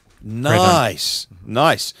 Yep. Nice.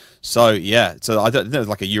 So yeah, so I don't know if it's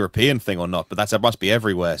like a European thing or not, but that must be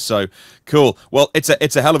everywhere. So cool. Well, it's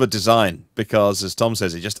a hell of a design, because as Tom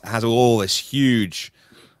says, it just has all this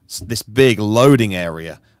big loading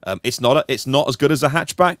area. It's not as good as a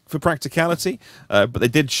hatchback for practicality, but they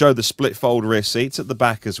did show the split fold rear seats at the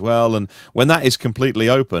back as well. And when that is completely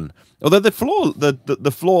open, although the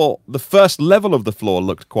floor, the first level of the floor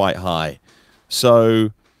looked quite high,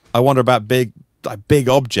 so I wonder about big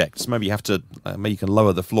objects. Maybe you have to, maybe you can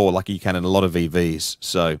lower the floor like you can in a lot of EVs.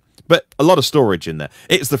 So, but a lot of storage in there.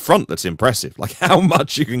 It's the front that's impressive, like how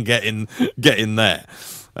much you can get in there.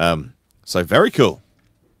 So very cool.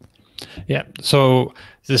 Yeah. So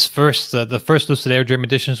this first the first Lucid Air Dream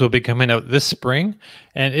editions will be coming out this spring,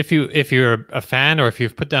 and if you're a fan or if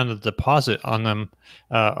you've put down the deposit on them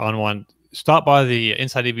on one, stop by the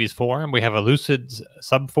Inside EVs forum. We have a Lucid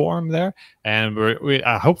sub forum there, and we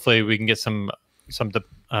hopefully we can get some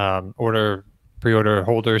pre-order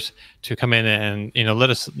holders to come in and let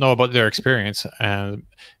us know about their experience, and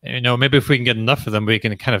maybe if we can get enough of them, we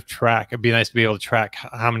can kind of track. It'd be nice to be able to track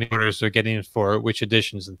how many orders they're getting for which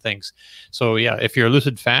editions and things. So yeah, if you're a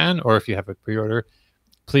Lucid fan or if you have a pre-order,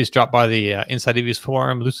 please drop by the Inside EVs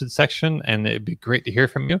forum Lucid section, and it'd be great to hear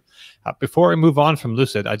from you. Before we move on from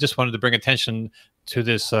Lucid, I just wanted to bring attention to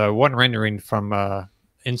this one rendering from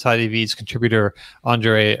Inside EVs contributor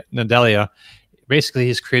Andre Nadelia. Basically,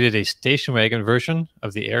 he's created a station wagon version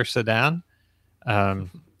of the Air Sedan,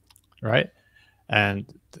 right?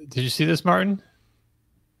 And did you see this, Martin?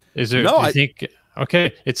 Is there? No, I think.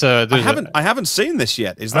 Okay, it's a. I haven't seen this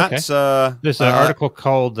yet. Is that? There's an article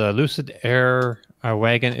called "Lucid Air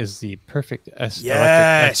Wagon is the perfect electric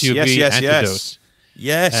SUV antidote."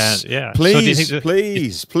 Yes. And, yeah. Please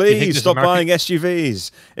stop buying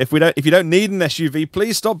SUVs. If you don't need an SUV,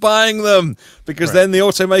 please stop buying them, because then the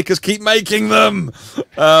automakers keep making them.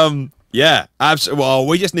 Yeah, absolutely. Well,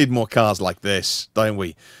 we just need more cars like this, don't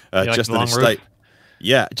we? Just an estate.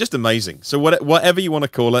 Yeah, just amazing. So whatever you want to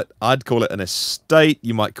call it, I'd call it an estate.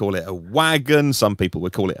 You might call it a wagon. Some people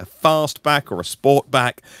would call it a fastback or a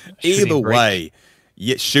sportback. Either way.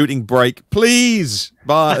 Shooting brake, please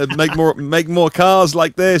make more cars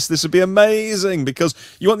like this. This would be amazing, because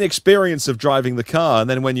you want the experience of driving the car, and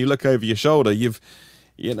then when you look over your shoulder, you've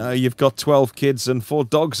got 12 kids and 4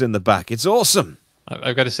 dogs in the back. It's awesome.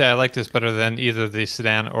 I've got to say, I like this better than either the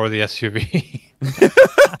sedan or the SUV.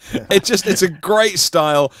 It's a great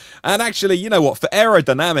style, and actually, you know what? For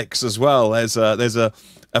aerodynamics as well, there's a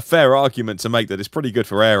fair argument to make that it's pretty good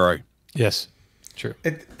for aero. Yes. True.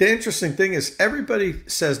 The interesting thing is everybody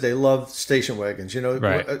says they love station wagons,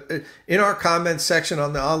 right. In our comments section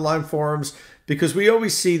on the online forums, because we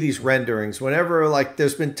always see these renderings whenever, like,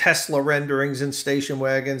 there's been Tesla renderings in station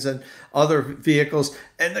wagons and other vehicles,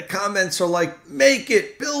 and the comments are like, make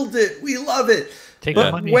it, build it, we love it.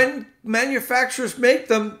 But when manufacturers make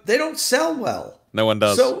them, they don't sell well. No one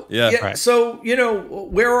does. So right. So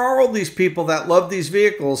where are all these people that love these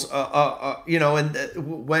vehicles?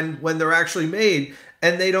 And when they're actually made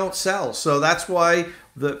and they don't sell. So that's why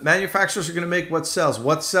the manufacturers are going to make what sells.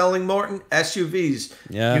 What's selling, Morton? SUVs.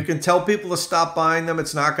 Yeah. You can tell people to stop buying them.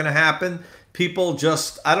 It's not going to happen. People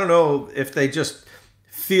just, I don't know if they just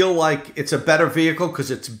feel like it's a better vehicle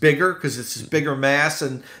because it's bigger, because it's this bigger mass,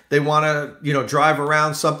 and they want to drive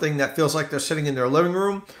around something that feels like they're sitting in their living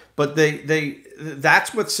room. But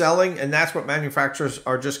that's what's selling, and that's what manufacturers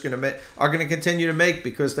are just going to continue to make,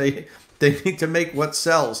 because they need to make what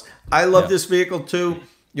sells. I love this vehicle too.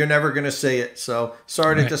 You're never going to see it. So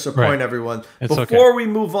sorry to disappoint everyone. Before we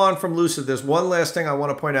move on from Lucid, there's one last thing I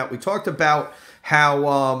want to point out. We talked about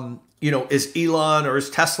how is Elon or is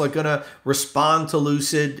Tesla going to respond to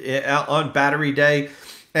Lucid on battery day?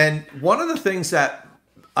 And one of the things that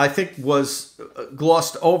I think was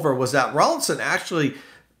glossed over was that Rawlinson actually,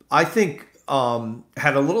 I think,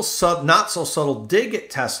 had a little not so subtle dig at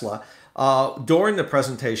Tesla during the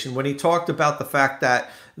presentation when he talked about the fact that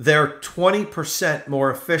they're 20% more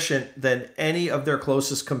efficient than any of their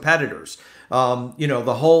closest competitors.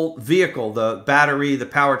 The whole vehicle, the battery, the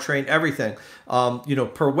powertrain, everything,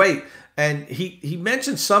 per weight. And he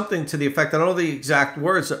mentioned something to the effect, I don't know the exact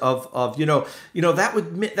words of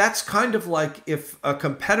that's kind of like if a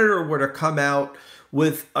competitor were to come out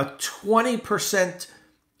with a 20%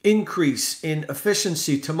 increase in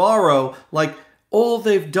efficiency tomorrow, like all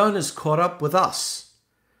they've done is caught up with us.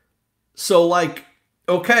 So like,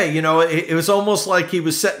 okay, it was almost like he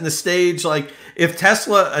was setting the stage. Like if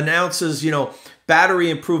Tesla announces, battery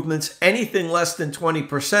improvements, anything less than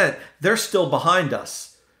 20%, they're still behind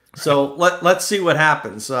us. So let's see what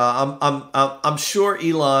happens. I'm sure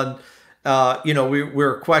Elon,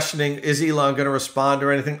 we're questioning, is Elon going to respond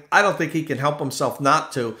or anything? I don't think he can help himself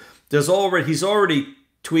not to. He's already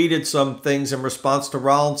tweeted some things in response to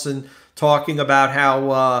Rawlinson talking about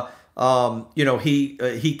how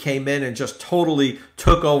he came in and just totally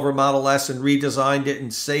took over Model S and redesigned it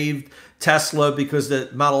and saved Tesla because the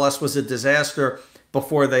Model S was a disaster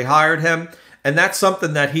before they hired him. And that's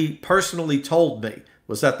something that he personally told me,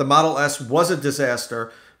 was that the Model S was a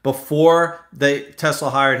disaster before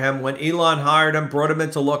Tesla hired him. When Elon hired him, brought him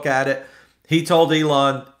in to look at it, he told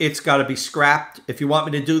Elon, it's got to be scrapped. If you want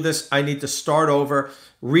me to do this, I need to start over,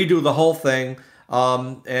 redo the whole thing.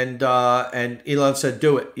 And Elon said,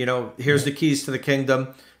 do it. Here's the keys to the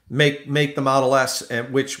kingdom. Make the Model S,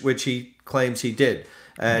 which he claims he did.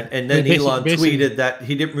 and then Elon tweeted that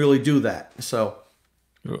he didn't really do that. So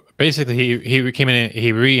basically, he came in and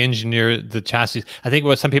he re-engineered the chassis. I think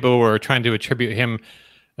what some people were trying to attribute him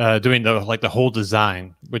doing the whole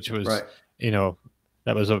design, which was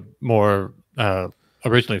that was a more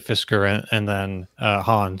originally Fisker and then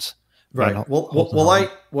Hans. Right.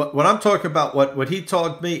 What I'm talking about, what he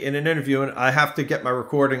told me in an interview, and I have to get my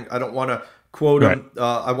recording. I don't want to quote him.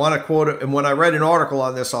 I want to quote it. And when I read an article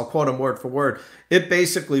on this, I'll quote him word for word. It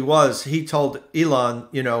basically was, he told Elon,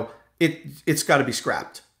 it's got to be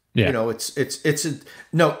scrapped. Yeah. It's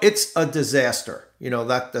a disaster.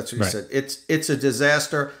 That's what he said. It's a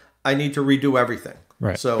disaster. I need to redo everything.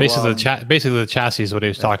 Right. So basically, the chassis is what he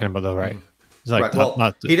was talking about, though, right? It's like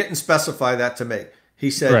he didn't specify that to me. He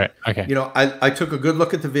said, I took a good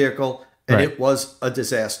look at the vehicle, and it was a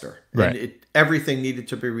disaster. And everything needed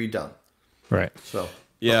to be redone. Right. So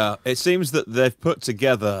yeah, it seems that they've put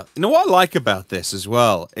together. What I like about this as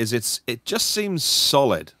well is it just seems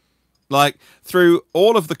solid. Like through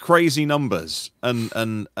all of the crazy numbers,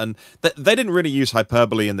 and they didn't really use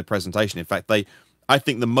hyperbole in the presentation. In fact, I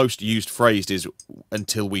think the most used phrase is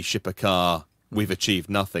 "until we ship a car, we've achieved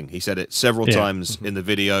nothing." He said it several times in the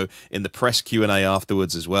video, in the press Q&A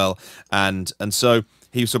afterwards as well, and so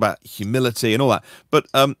he was about humility and all that.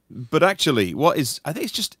 But actually, I think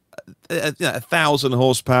it's just 1,000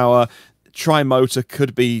 horsepower. Tri-motor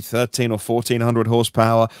could be 1,300 or 1,400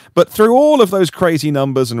 horsepower, but through all of those crazy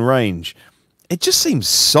numbers and range, it just seems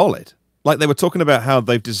solid. Like they were talking about how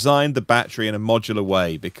they've designed the battery in a modular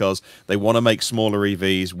way because they want to make smaller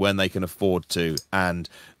EVs when they can afford to, and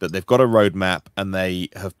that they've got a roadmap and they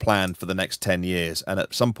have planned for the next 10 years. And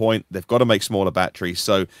at some point, they've got to make smaller batteries,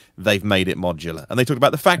 so they've made it modular. And they talked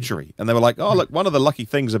about the factory, and they were like, oh, look, one of the lucky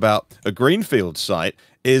things about a greenfield site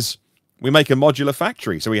is we make a modular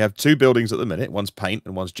factory. So we have two buildings at the minute, one's paint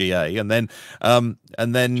and one's GA, and then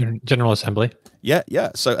general assembly.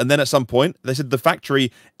 Yeah. So, and then at some point, they said the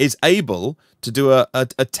factory is able to do a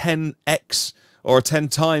 10x or a 10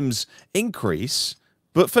 times increase.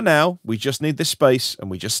 But for now, we just need this space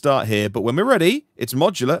and we just start here. But when we're ready, it's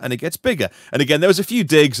modular and it gets bigger. And again, there was a few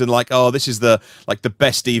digs and like, oh, this is the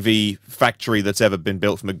best EV factory that's ever been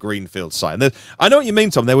built from a greenfield site. And I know what you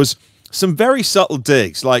mean, Tom. There was some very subtle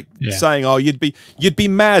digs, like saying, "Oh, you'd be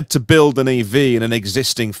mad to build an EV in an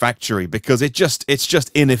existing factory because it's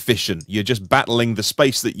just inefficient. You're just battling the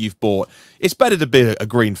space that you've bought. It's better to be a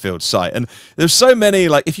greenfield site." And there's so many,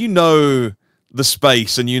 like, if you know the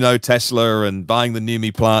space and you know Tesla and buying the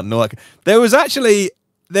NUMMI plant and all that, there was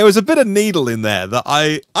a bit of needle in there that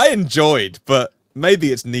I enjoyed, but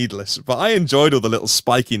maybe it's needless. But I enjoyed all the little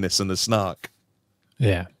spikiness and the snark.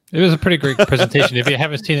 Yeah. It was a pretty great presentation. If you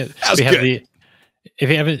haven't seen it, if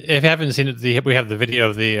you haven't seen it, we have the video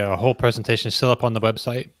of the whole presentation still up on the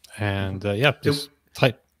website. And just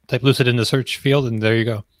type Lucid in the search field, and there you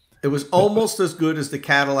go. It was almost as good as the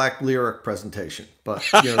Cadillac Lyric presentation, but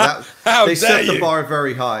they set the bar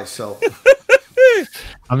very high. So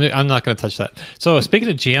I'm not going to touch that. So speaking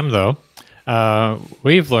of GM, though,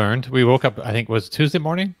 we've learned. We woke up. I think it was Tuesday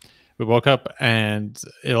morning. We woke up and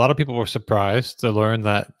a lot of people were surprised to learn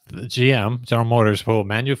that GM, General Motors, will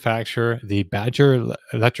manufacture the Badger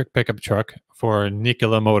electric pickup truck for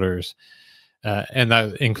Nikola Motors. And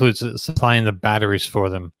that includes supplying the batteries for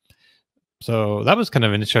them. So that was kind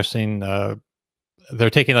of an interesting. They're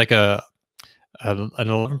taking like an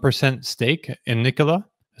 11% stake in Nikola.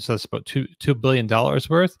 So that's about $2 billion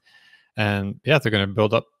worth. And they're going to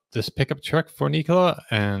build up this pickup truck for Nikola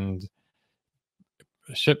and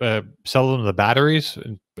sell them the batteries,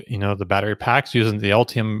 the battery packs using the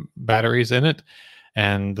Ultium batteries in it.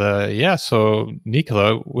 And so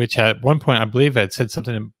Nikola, which at one point I believe had said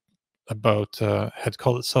something about had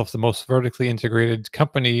called itself the most vertically integrated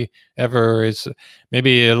company ever, is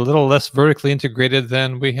maybe a little less vertically integrated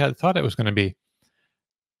than we had thought it was going to be.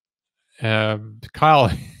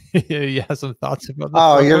 Kyle, you have some thoughts about this?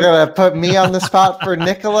 Oh, you're going to put me on the spot for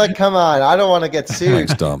Nikola? Come on. I don't want to get sued.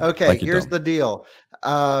 Thanks, Tom. Okay, here's the deal.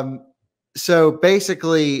 So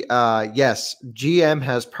basically, yes, GM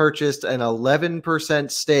has purchased an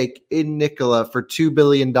 11% stake in Nikola for $2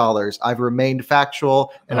 billion. I've remained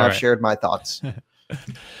factual and I've shared my thoughts.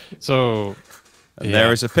 So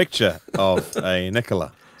there is a picture of a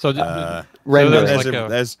Nikola. So there's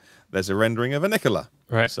a rendering of a Nikola.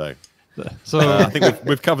 Right. So I think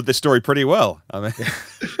we've covered this story pretty well. I mean,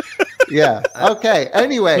 yeah. Okay.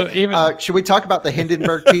 Anyway, should we talk about the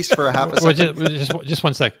Hindenburg piece for a half a second? Just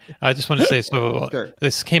 1 sec. I just want to say, sure.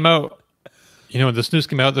 This came out, this news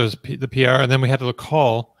came out, there was the PR, and then we had a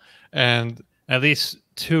call, and at least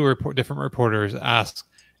two different reporters asked,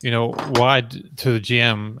 to the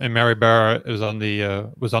GM, and Mary Barra was on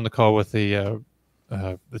the call with the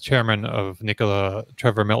chairman of Nikola,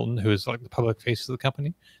 Trevor Milton, who is like the public face of the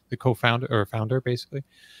company, the co-founder or founder basically.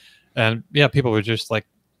 And yeah, people were just like,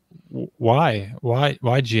 why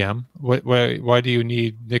GM? Why do you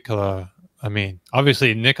need Nikola? I mean,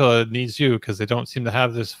 obviously Nikola needs you because they don't seem to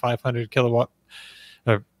have this 500 watt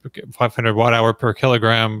hour per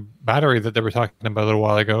kilogram battery that they were talking about a little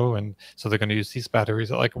while ago, and so they're going to use these batteries.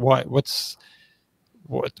 Like, what does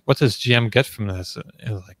GM get from this?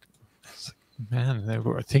 Man, they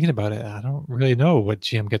were thinking about it. I don't really know what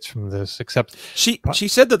GM gets from this, except she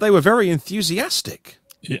said that they were very enthusiastic.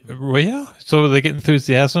 Yeah, well, yeah. So they get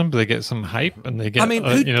enthusiasm, but they get some hype, and they get. I mean,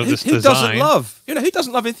 this who design. who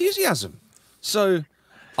doesn't love enthusiasm? So,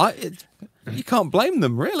 you can't blame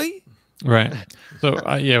them, really. Right. So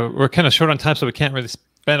we're kind of short on time, so we can't really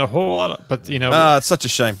spend a whole lot. But it's such a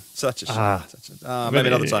shame. Such a shame. Maybe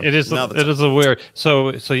another time. It is a weird.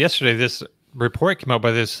 So yesterday, this report came out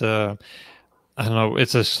by this. I don't know.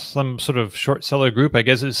 It's some sort of short seller group. I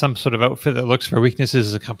guess it's some sort of outfit that looks for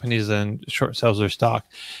weaknesses of companies and short sells their stock.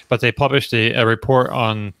 But they published a report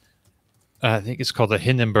on, I think it's called the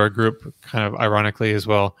Hindenburg Group, kind of ironically as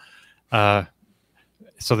well.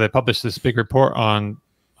 So they published this big report on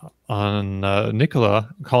Nikola,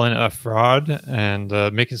 calling it a fraud and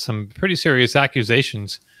making some pretty serious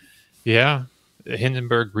accusations. Yeah,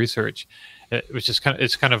 Hindenburg Research, which is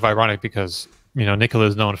kind of ironic because Nikola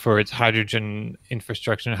is known for its hydrogen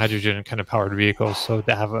infrastructure and hydrogen kind of powered vehicles. So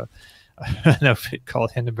to have an outfit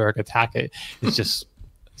called Hindenburg attack it, it's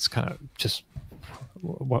kind of just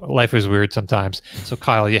life is weird sometimes. So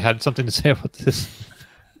Kyle, you had something to say about this?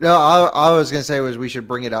 No, I was going to say was we should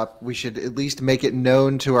bring it up. We should at least make it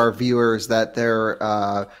known to our viewers that they're,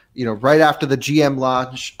 right after the GM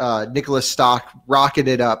launch, Nikola's stock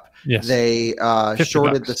rocketed up. Yes. They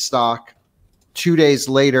shorted the stock 2 days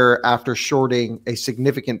later after shorting a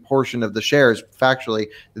significant portion of the shares. Factually,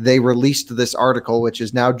 they released this article, which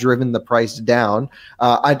has now driven the price down.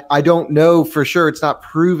 I don't know for sure. It's not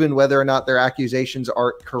proven whether or not their accusations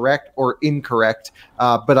are correct or incorrect.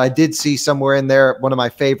 But I did see somewhere in there, one of my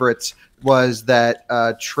favorites was that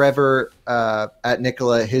Trevor at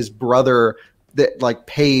Nikola, his brother, that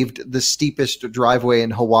paved the steepest driveway in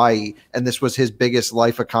Hawaii, and this was his biggest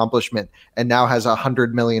life accomplishment, and now has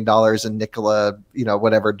 $100 million in Nikola,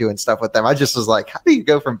 whatever, doing stuff with them. I just was like, how do you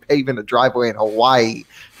go from paving a driveway in Hawaii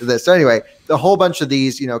to this? So anyway, the whole bunch of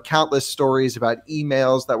these, countless stories about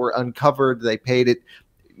emails that were uncovered. They paid it.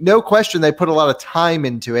 No question, they put a lot of time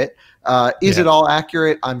into it. Is it all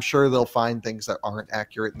accurate? I'm sure they'll find things that aren't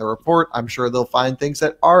accurate in the report. I'm sure they'll find things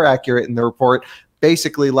that are accurate in the report.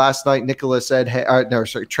 Basically, last night, Nikola said,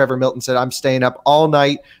 Trevor Milton said, I'm staying up all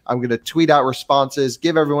night. I'm going to tweet out responses,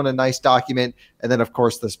 give everyone a nice document. And then, of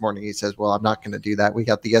course, this morning he says, well, I'm not going to do that. We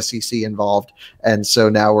got the SEC involved. And so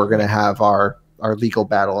now we're going to have our legal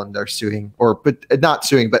battle, and they're suing,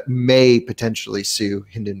 but may potentially sue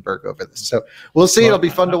Hindenburg over this. So we'll see. It'll be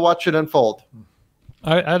fun to watch it unfold.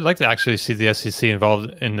 I'd like to actually see the SEC involved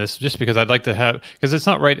in this, just because I'd like to have, because it's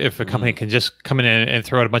not right if a company can just come in and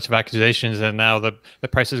throw out a bunch of accusations, and now the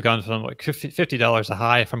price has gone from like $50 a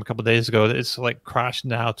high from a couple of days ago. It's like crashed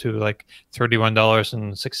now to like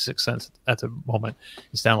 $31.66 at the moment.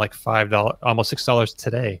 It's down like $5, almost $6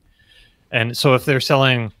 today. And so if they're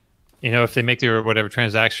selling, if they make their whatever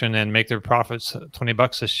transaction and make their profits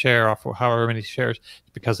 $20 a share off of however many shares,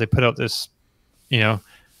 because they put out this,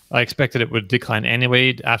 I expected it would decline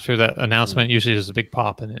anyway after that announcement. Usually there's a big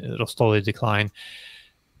pop and it'll slowly decline.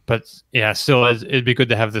 But yeah, still, it'd be good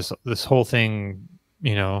to have this whole thing,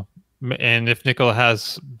 and if Nikola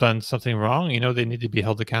has done something wrong, they need to be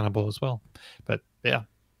held accountable as well. But yeah,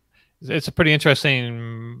 it's a pretty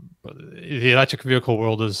interesting, the electric vehicle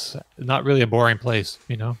world is not really a boring place,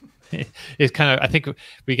 It's kind of, I think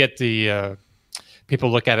we get the, people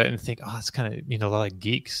look at it and think, oh, it's kind of, a lot of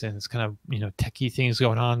geeks and it's kind of, techie things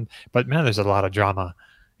going on. But man, there's a lot of drama,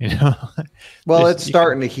 Well, it's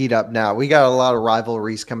starting to heat up now. We got a lot of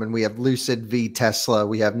rivalries coming. We have Lucid v Tesla.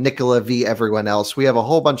 We have Nikola v everyone else. We have a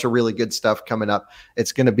whole bunch of really good stuff coming up.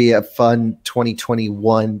 It's going to be a fun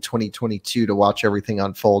 2021, 2022 to watch everything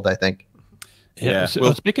unfold, I think. Yeah.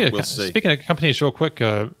 So, speaking of companies real quick,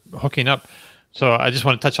 hooking up. So I just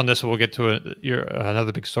want to touch on this, and we'll get to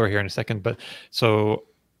another big story here in a second. But so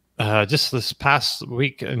just this past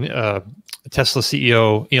week, Tesla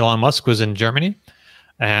CEO Elon Musk was in Germany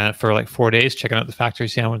for like 4 days, checking out the factory,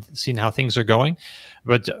 seeing how things are going.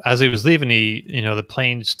 But as he was leaving, the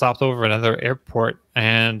plane stopped over another airport,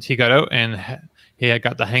 and he got out and he had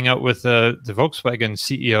got to hang out with the Volkswagen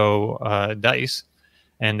CEO Dice,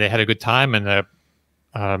 and they had a good time. And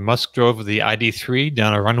Musk drove the ID3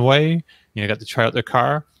 down a runway. Got to try out their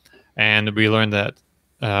car, and we learned that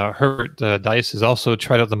Herbert Dice has also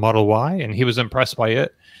tried out the Model Y, and he was impressed by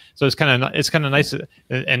it. So it's kind of nice,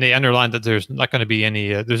 and they underlined that there's not going to be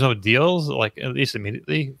any, there's no deals, like at least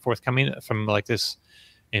immediately forthcoming from like this,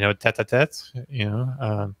 tete-a-tete,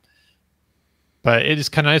 but it is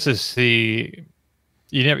kind of nice to see.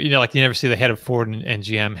 You never see the head of Ford and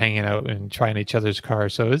GM hanging out and trying each other's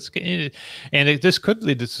cars. So this could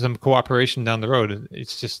lead to some cooperation down the road.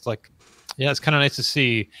 It's just like, yeah, it's kind of nice to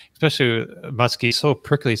see, especially Musk. He's so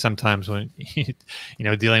prickly sometimes when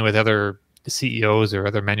dealing with other CEOs or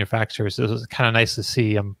other manufacturers. It was kind of nice to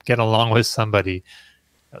see him get along with somebody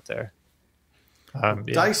out there.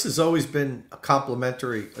 Dice has always been a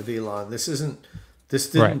complimentary of Elon. This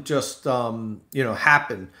didn't just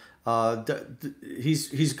happen.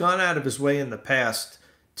 He's gone out of his way in the past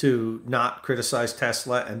to not criticize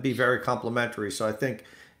Tesla and be very complimentary. So I think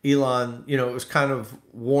Elon, it was kind of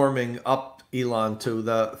warming up Elon to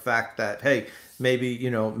the fact that, hey, maybe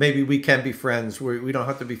we can be friends. We don't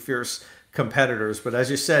have to be fierce competitors. But as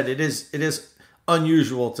you said, it is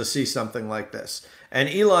unusual to see something like this. And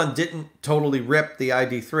Elon didn't totally rip the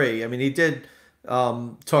ID3. I mean, he did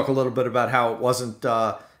talk a little bit about how it wasn't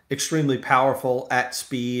extremely powerful at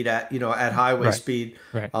speed, at highway speed.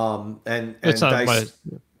 Right. And Dice,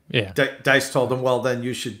 Dice told him, well, then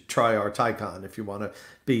you should try our Taycan if you want to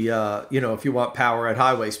be, if you want power at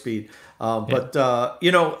highway speed. But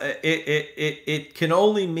it can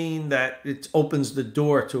only mean that it opens the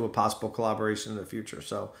door to a possible collaboration in the future.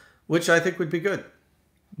 So, which I think would be good.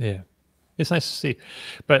 Yeah, it's nice to see.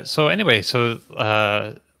 But so anyway,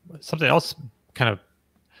 something else kind of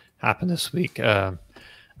happened this week.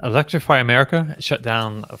 Electrify America shut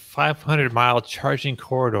down a 500-mile charging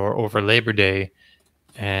corridor over Labor Day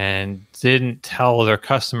and didn't tell their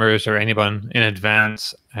customers or anyone in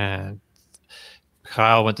advance. And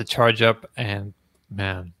Kyle went to charge up, and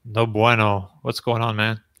man, no bueno. What's going on,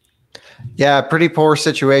 man? Yeah, pretty poor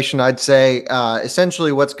situation, I'd say.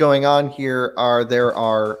 Essentially, what's going on here there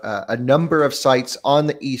are a number of sites on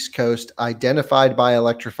the East Coast identified by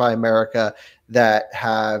Electrify America that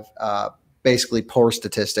have basically poor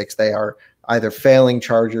statistics. They are either failing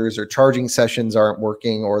chargers, or charging sessions aren't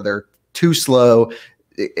working, or they're too slow.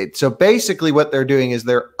 So basically what they're doing is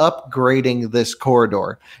they're upgrading this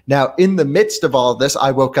corridor. Now, in the midst of all of this,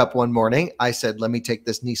 I woke up one morning. I said, let me take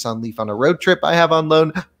this Nissan Leaf on a road trip I have on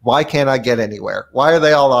loan. Why can't I get anywhere? Why are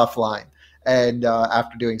they all offline? And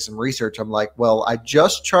after doing some research, I'm like, well, I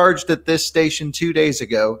just charged at this station 2 days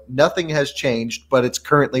ago. Nothing has changed, but it's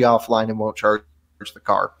currently offline and won't charge the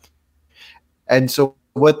car. And so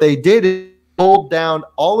what they did is pulled down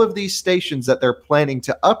all of these stations that they're planning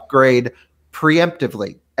to upgrade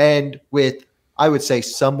preemptively, and with, I would say,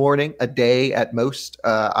 some warning, a day at most.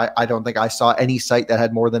 I don't think I saw any site that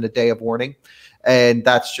had more than a day of warning, and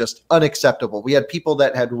that's just unacceptable. We had people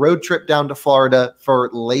that had road trip down to Florida for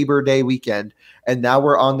Labor Day weekend, and now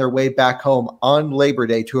we're on their way back home on Labor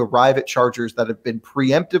Day to arrive at chargers that have been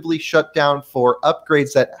preemptively shut down for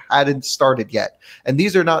upgrades that hadn't started yet. And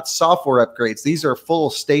these are not software upgrades. These are full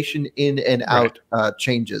station in and out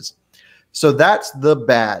changes. So that's the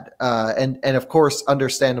bad. And of course,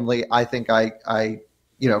 understandably, I think I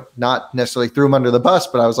not necessarily threw him under the bus,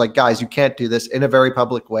 but I was like, guys, you can't do this in a very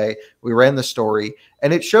public way. We ran the story,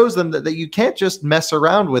 and it shows them that you can't just mess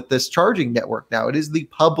around with this charging network now. It is the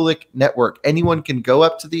public network. Anyone can go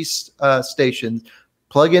up to these stations,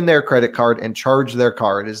 plug in their credit card, and charge their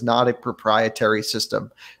car. It is not a proprietary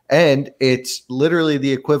system. And it's literally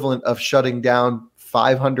the equivalent of shutting down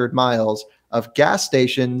 500 miles of gas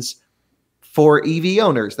stations for EV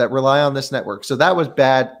owners that rely on this network. So that was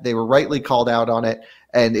bad. They were rightly called out on it,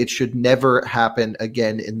 and it should never happen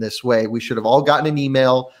again in this way. We should have all gotten an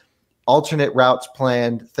email, alternate routes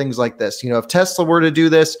planned, things like this. If Tesla were to do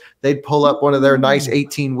this, they'd pull up one of their nice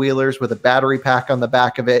 18-wheelers with a battery pack on the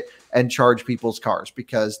back of it and charge people's cars,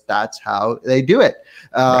 because that's how they do it.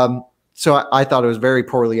 So I thought it was very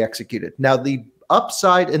poorly executed. Now, the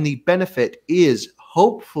upside and the benefit is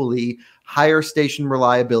hopefully higher station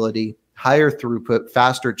reliability, higher throughput,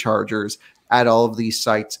 faster chargers at all of these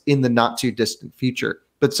sites in the not too distant future.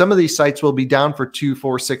 But some of these sites will be down for 2,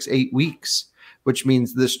 4, 6, 8 weeks, which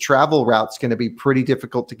means this travel route's going to be pretty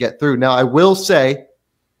difficult to get through. Now, I will say,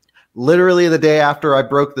 literally the day after I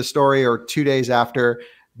broke the story, or 2 days after,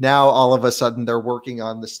 now all of a sudden they're working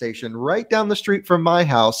on the station right down the street from my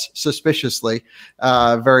house, suspiciously,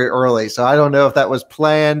 very early. So I don't know if that was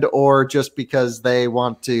planned or just because they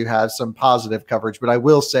want to have some positive coverage, but I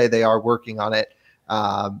will say they are working on it.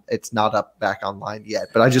 It's not up back online yet,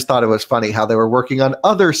 but I just thought it was funny how they were working on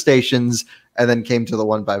other stations and then came to the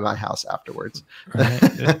one by my house afterwards. Right.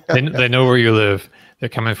 They know where you live. They're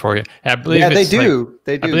coming for you. I believe they do.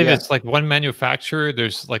 They do. I believe it's like one manufacturer.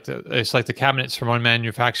 There's like it's like the cabinets from one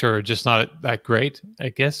manufacturer are just not that great, I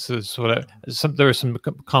guess. Is what there were some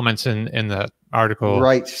comments in the article.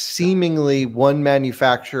 Right. Seemingly one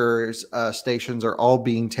manufacturer's stations are all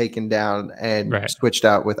being taken down and switched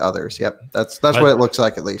out with others. Yep. That's what it looks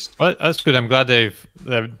like, at least. Well, that's good. I'm glad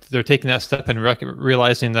they're taking that step and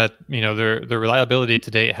realizing that, their reliability to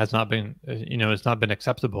date has not been, it's not been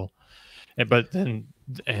acceptable. But then,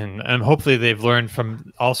 and hopefully they've learned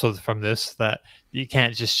from this that you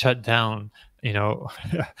can't just shut down,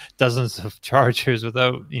 dozens of chargers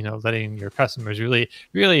without, letting your customers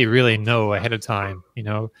really know ahead of time,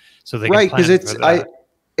 so they can plan because for that.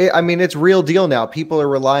 I mean, it's real deal now. People are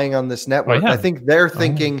relying on this network. I think they're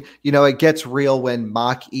thinking, it gets real when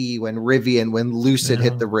Mach-E, when Rivian, when Lucid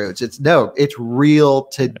hit the roads. It's real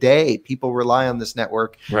today. People rely on this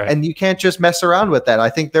network, and you can't just mess around with that. I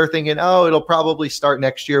think they're thinking, it'll probably start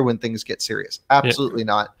next year when things get serious. Absolutely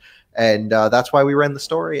not. And that's why we ran the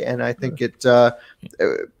story. And I think it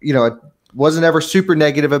wasn't ever super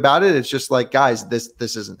negative about it. It's just like, guys, this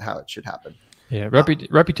isn't how it should happen. Yeah,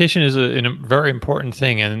 reputation is a very important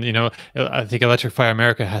thing, and I think Electrify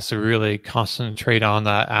America has to really concentrate on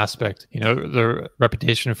that aspect. The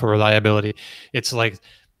reputation for reliability. It's like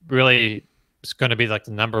it's going to be like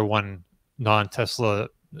the number one non-Tesla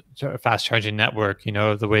fast charging network.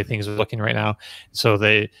 The way things are looking right now. So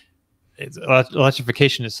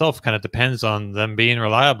electrification itself kind of depends on them being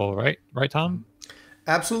reliable, right? Right, Tom?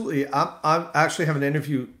 Absolutely. I actually have an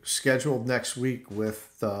interview scheduled next week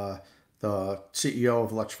with the CEO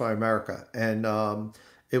of Electrify America, and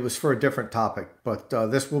it was for a different topic, but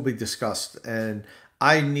this will be discussed. And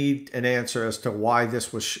I need an answer as to why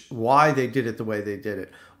why they did it the way they did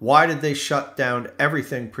it. Why did they shut down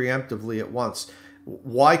everything preemptively at once?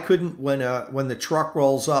 Why couldn't when the truck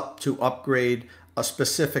rolls up to upgrade a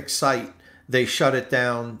specific site, they shut it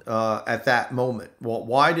down at that moment? Well,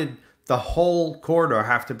 why did the whole corridor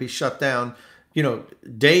have to be shut down,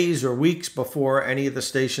 days or weeks before any of the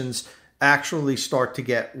stations actually start to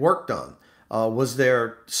get work done? Was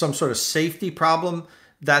there some sort of safety problem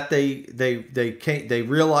that they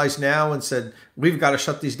realized now and said, we've got to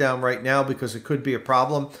shut these down right now because it could be a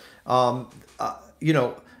problem? I'm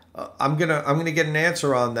gonna get an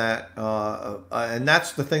answer on that, and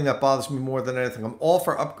that's the thing that bothers me more than anything. I'm all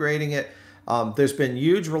for upgrading it. There's been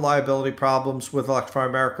huge reliability problems with Electrify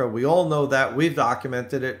America. We all know that. We've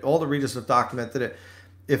documented it. All the readers have documented it.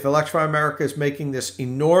 If Electrify America is making this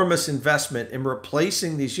enormous investment in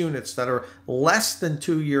replacing these units that are less than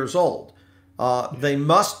 2 years old, they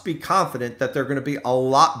must be confident that they're going to be a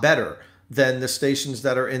lot better than the stations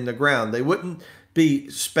that are in the ground. They wouldn't be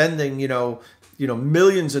spending,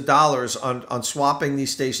 millions of dollars on swapping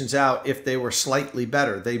these stations out if they were slightly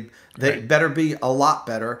better. They better be a lot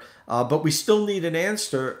better. But we still need an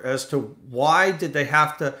answer as to why did they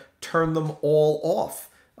have to turn them all off,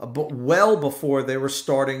 but well before they were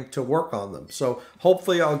starting to work on them. So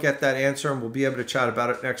hopefully I'll get that answer and we'll be able to chat about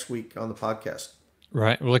it next week on the podcast.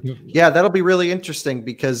 Right. Yeah, that'll be really interesting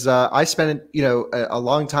because I spent a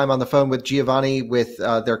long time on the phone with Giovanni with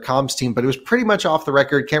their comms team, but it was pretty much off the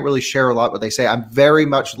record. Can't really share a lot what they say. I'm very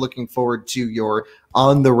much looking forward to your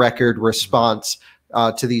on the record response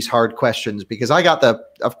to these hard questions, because I got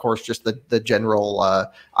of course, just the general.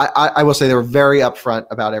 I will say they were very upfront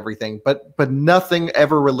about everything, but nothing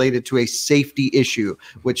ever related to a safety issue,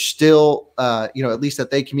 which still, at least that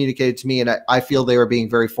they communicated to me, and I feel they were being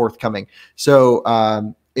very forthcoming. So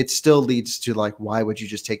it still leads to like, why would you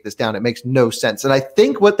just take this down? It makes no sense. And I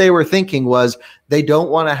think what they were thinking was they don't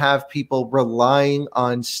want to have people relying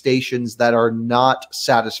on stations that are not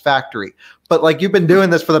satisfactory. But like, you've been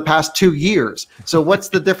doing this for the past 2 years. So what's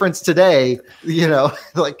the difference today?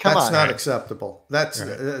 Like, come on. That's not acceptable.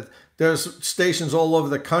 There's stations all over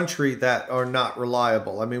the country that are not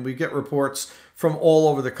reliable. I mean, we get reports from all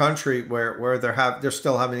over the country where they're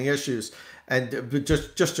still having issues. And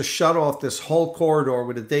just to shut off this whole corridor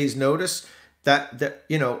with a day's notice, that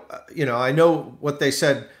I know what they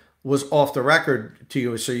said was off the record to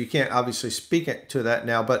you, so you can't obviously speak it to that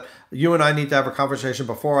now. But you and I need to have a conversation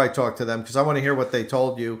before I talk to them, because I want to hear what they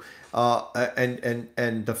told you,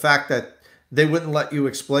 and the fact that they wouldn't let you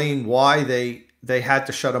explain why they had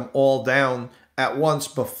to shut them all down at once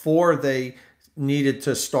before they needed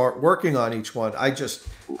to start working on each one.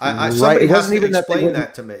 Somebody has to explain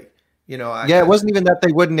that to me. You know, it wasn't even that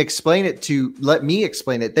they wouldn't let me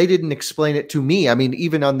explain it. They didn't explain it to me. I mean,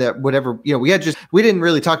 even on the whatever, we didn't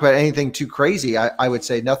really talk about anything too crazy. I would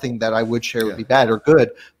say nothing that I would share would be bad or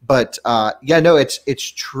good. But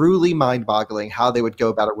it's truly mind-boggling how they would go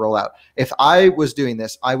about a rollout. If I was doing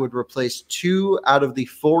this, I would replace 2 out of the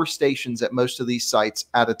 4 stations at most of these sites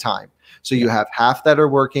at a time. So you have half that are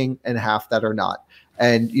working and half that are not.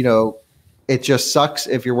 And, it just sucks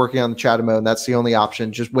if you're working on the CHAdeMO and that's the only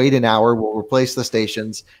option. Just wait an hour. We'll replace the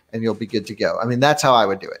stations and you'll be good to go. I mean, that's how I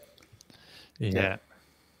would do it. Yeah.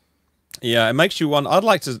 Yeah, it makes you want. I'd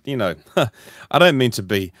like to, I don't mean to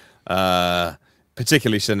be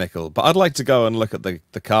particularly cynical, but I'd like to go and look at the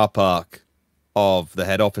car park of the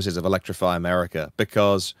head offices of Electrify America,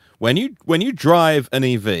 because when you drive an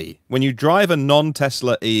EV, when you drive a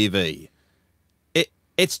non-Tesla EV,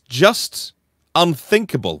 it's just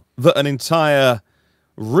unthinkable that an entire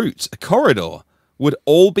route, a corridor, would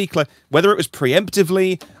all be whether it was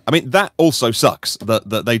preemptively. I mean, that also sucks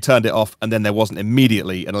that they turned it off and then there wasn't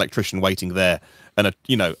immediately an electrician waiting there and a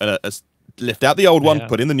lift out the old one,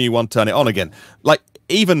 put in the new one, turn it on again. Like,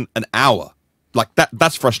 even an hour, like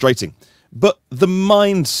that's frustrating. But the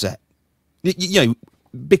mindset,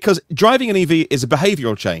 because driving an EV is a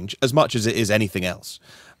behavioral change as much as it is anything else.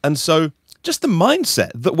 And so just the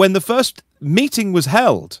mindset that when the first meeting was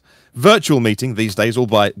held, virtual meeting these days, all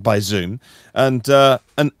by Zoom, and Dave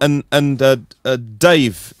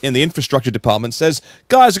in the infrastructure department says,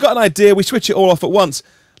 "Guys, I've got an idea. We switch it all off at once."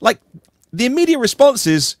 Like, the immediate response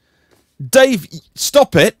is, "Dave,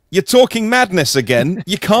 stop it. You're talking madness again.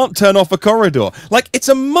 You can't turn off a corridor." Like, it's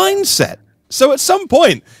a mindset. So at some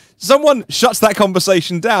point, someone shuts that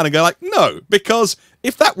conversation down and go like, "No," because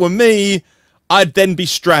if that were me, I'd then be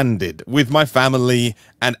stranded with my family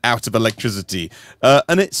and out of electricity.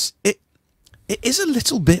 And it is a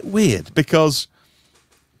little bit weird, because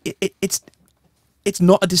it's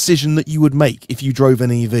not a decision that you would make if you drove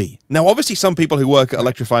an EV. Now, obviously, some people who work at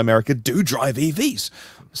Electrify America do drive EVs.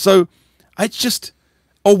 So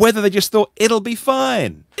or whether they just thought, it'll be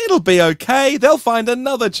fine. It'll be okay. They'll find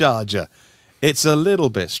another charger. It's a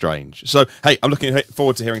little bit strange. So, hey, I'm looking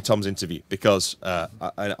forward to hearing Tom's interview, because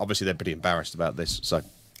obviously they're pretty embarrassed about this. So,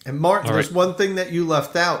 and Martin, there's one thing that you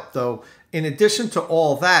left out, though. In addition to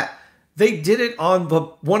all that, they did it on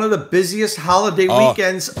one of the busiest holiday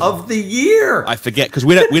weekends of the year. I forget, because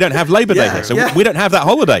we don't have Labor Day here, so we don't have that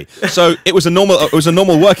holiday. So it was a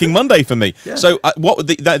normal working Monday for me. Yeah. So what would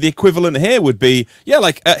the equivalent here would be? Yeah,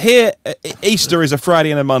 like here Easter is a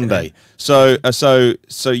Friday and a Monday. So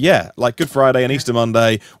yeah, like Good Friday and Easter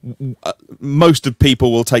Monday, most of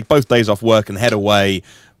people will take both days off work and head away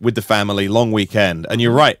with the family, long weekend. And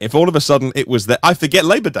you're right, if all of a sudden it was that, I forget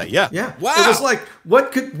Labor Day. Yeah. Wow. It was like,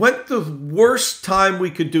 what the worst time we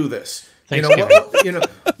could do this?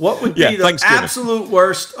 What would be the absolute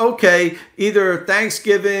worst? Okay, either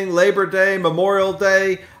Thanksgiving, Labor Day, Memorial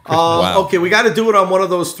Day. Wow. Okay, we got to do it on one of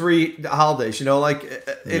those 3 holidays.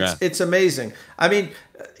 It's amazing. I mean,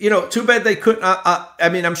 too bad they couldn't. I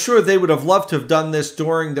mean, I'm sure they would have loved to have done this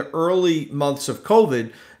during the early months of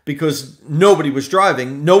COVID, because nobody was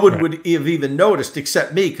driving. No one would have even noticed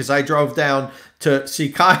except me, because I drove down to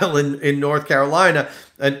see Kyle in North Carolina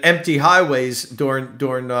and empty highways during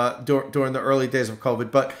the early days of COVID.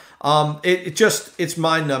 But it's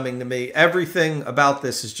mind-numbing to me. Everything about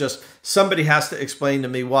this is just, somebody has to explain to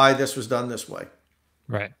me why this was done this way.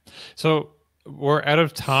 Right. So we're out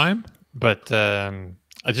of time, but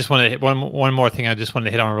I just want to hit one more thing. I just wanted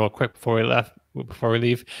to hit on real quick before we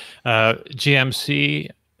leave. GMC.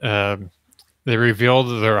 They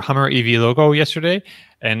revealed their Hummer EV logo yesterday,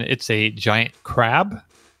 and it's a giant crab.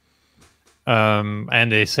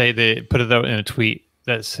 And they put it out in a tweet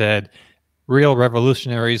that said, "Real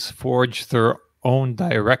revolutionaries forge their own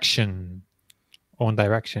direction." Own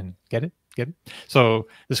direction. Get it? So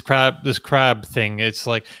this crab thing, it's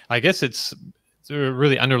like, I guess it's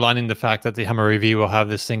really underlining the fact that the Hummer EV will have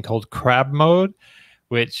this thing called crab mode,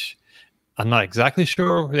 which I'm not exactly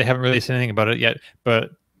sure. They haven't really said anything about it yet,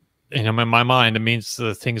 but in my mind, it means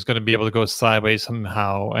the thing's going to be able to go sideways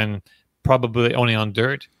somehow, and probably only on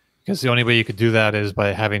dirt, because the only way you could do that is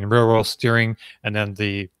by having rear wheel steering, and then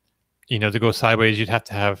to go sideways, you'd have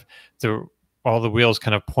to have all the wheels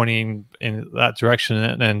kind of pointing in that direction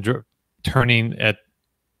and then turning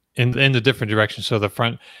in the different directions. So the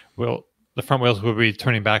front wheels will be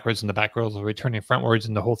turning backwards, and the back wheels will be turning frontwards,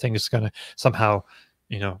 and the whole thing is going to somehow,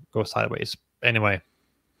 go sideways. Anyway.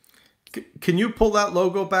 Can you pull that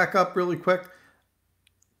logo back up really quick?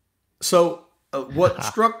 So what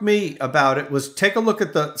struck me about it was, take a look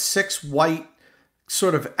at the 6 white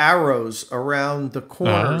sort of arrows around the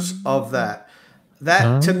corners of that.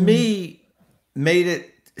 that to me made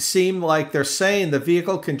it seem like they're saying the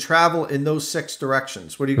vehicle can travel in those 6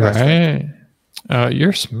 directions. What do you guys think?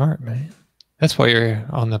 You're smart, man. That's why you're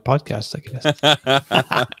on the podcast, I guess.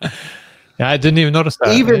 Yeah, I didn't even notice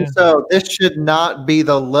that. Even so, this should not be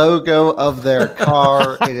the logo of their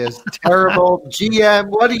car. It is terrible. GM,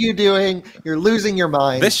 what are you doing? You're losing your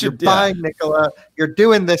mind. You're buying Nikola. You're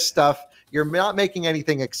doing this stuff. You're not making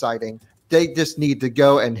anything exciting. They just need to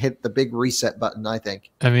go and hit the big reset button, I think.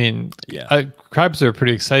 I mean, crabs are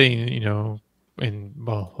pretty exciting, you know.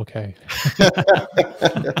 Okay.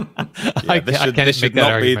 This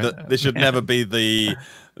should never be the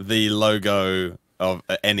logo of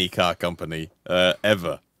any car company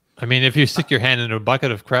ever. I mean, if you stick your hand in a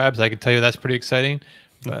bucket of crabs, I can tell you that's pretty exciting.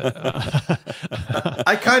 But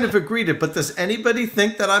I kind of agreed it, but does anybody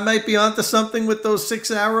think that I might be onto something with those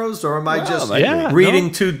 6 arrows, or am I just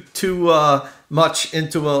reading too much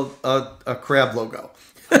into a crab logo?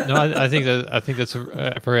 No, I think that's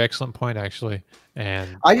a very excellent point, actually.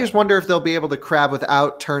 And I just wonder if they'll be able to crab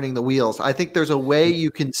without turning the wheels. I think there's a way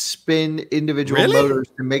you can spin individual motors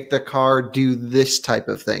to make the car do this type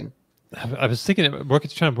of thing. I was thinking, trying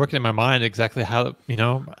to work it in my mind exactly how, you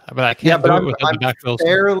know, but I can't do it without the back wheels. I'm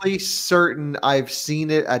fairly certain I've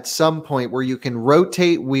seen it at some point where you can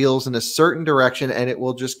rotate wheels in a certain direction and it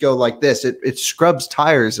will just go like this. It scrubs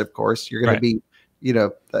tires, of course. You're going to be, you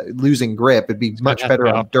know, losing grip. It'd be much better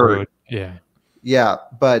on dirt. Yeah.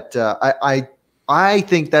 But I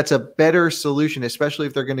think that's a better solution, especially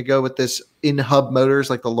if they're going to go with this in-hub motors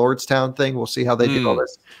like the Lordstown thing. We'll see how they do all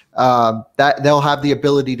this. That they'll have the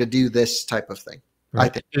ability to do this type of thing. I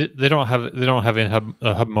think they don't have in-hub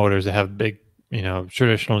hub motors. They have big, you know,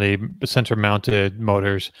 traditionally center-mounted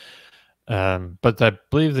motors. But I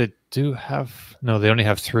believe they do have they only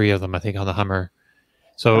have 3 of them, I think, on the Hummer.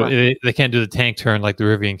 So they can't do the tank turn like the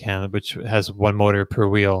Rivian can, which has 1 motor per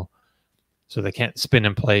wheel. So they can't spin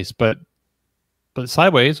in place, but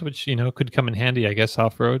sideways, which, you know, could come in handy, I guess,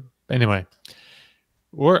 off-road. Anyway,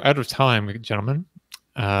 we're out of time, gentlemen.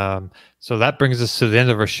 So that brings us to the end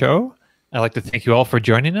of our show. I'd like to thank you all for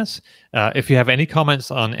joining us. If you have any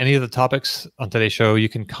comments on any of the topics on today's show, you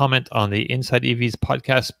can comment on the Inside EVs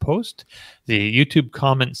podcast post, the YouTube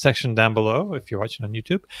comment section down below, if you're watching on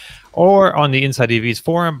YouTube, or on the Inside EVs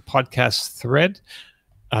forum podcast thread.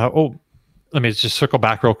 Let me just circle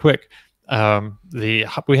back real quick. We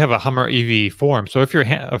have a Hummer EV forum. So if you're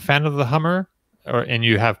a fan of the Hummer and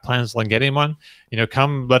you have plans on getting one, you know,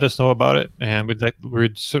 come let us know about it. And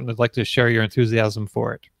we'd certainly like to share your enthusiasm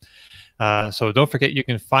for it. So don't forget, you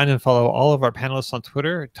can find and follow all of our panelists on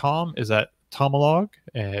Twitter. Tom is at Tomolog.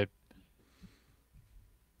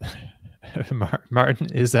 Martin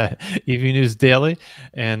is at EV News Daily,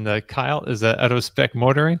 and Kyle is at Out of Spec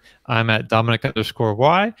Motoring. I'm at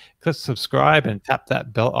Dominic_Y. Click subscribe and tap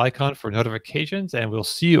that bell icon for notifications, and we'll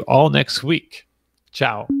see you all next week.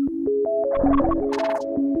 Ciao.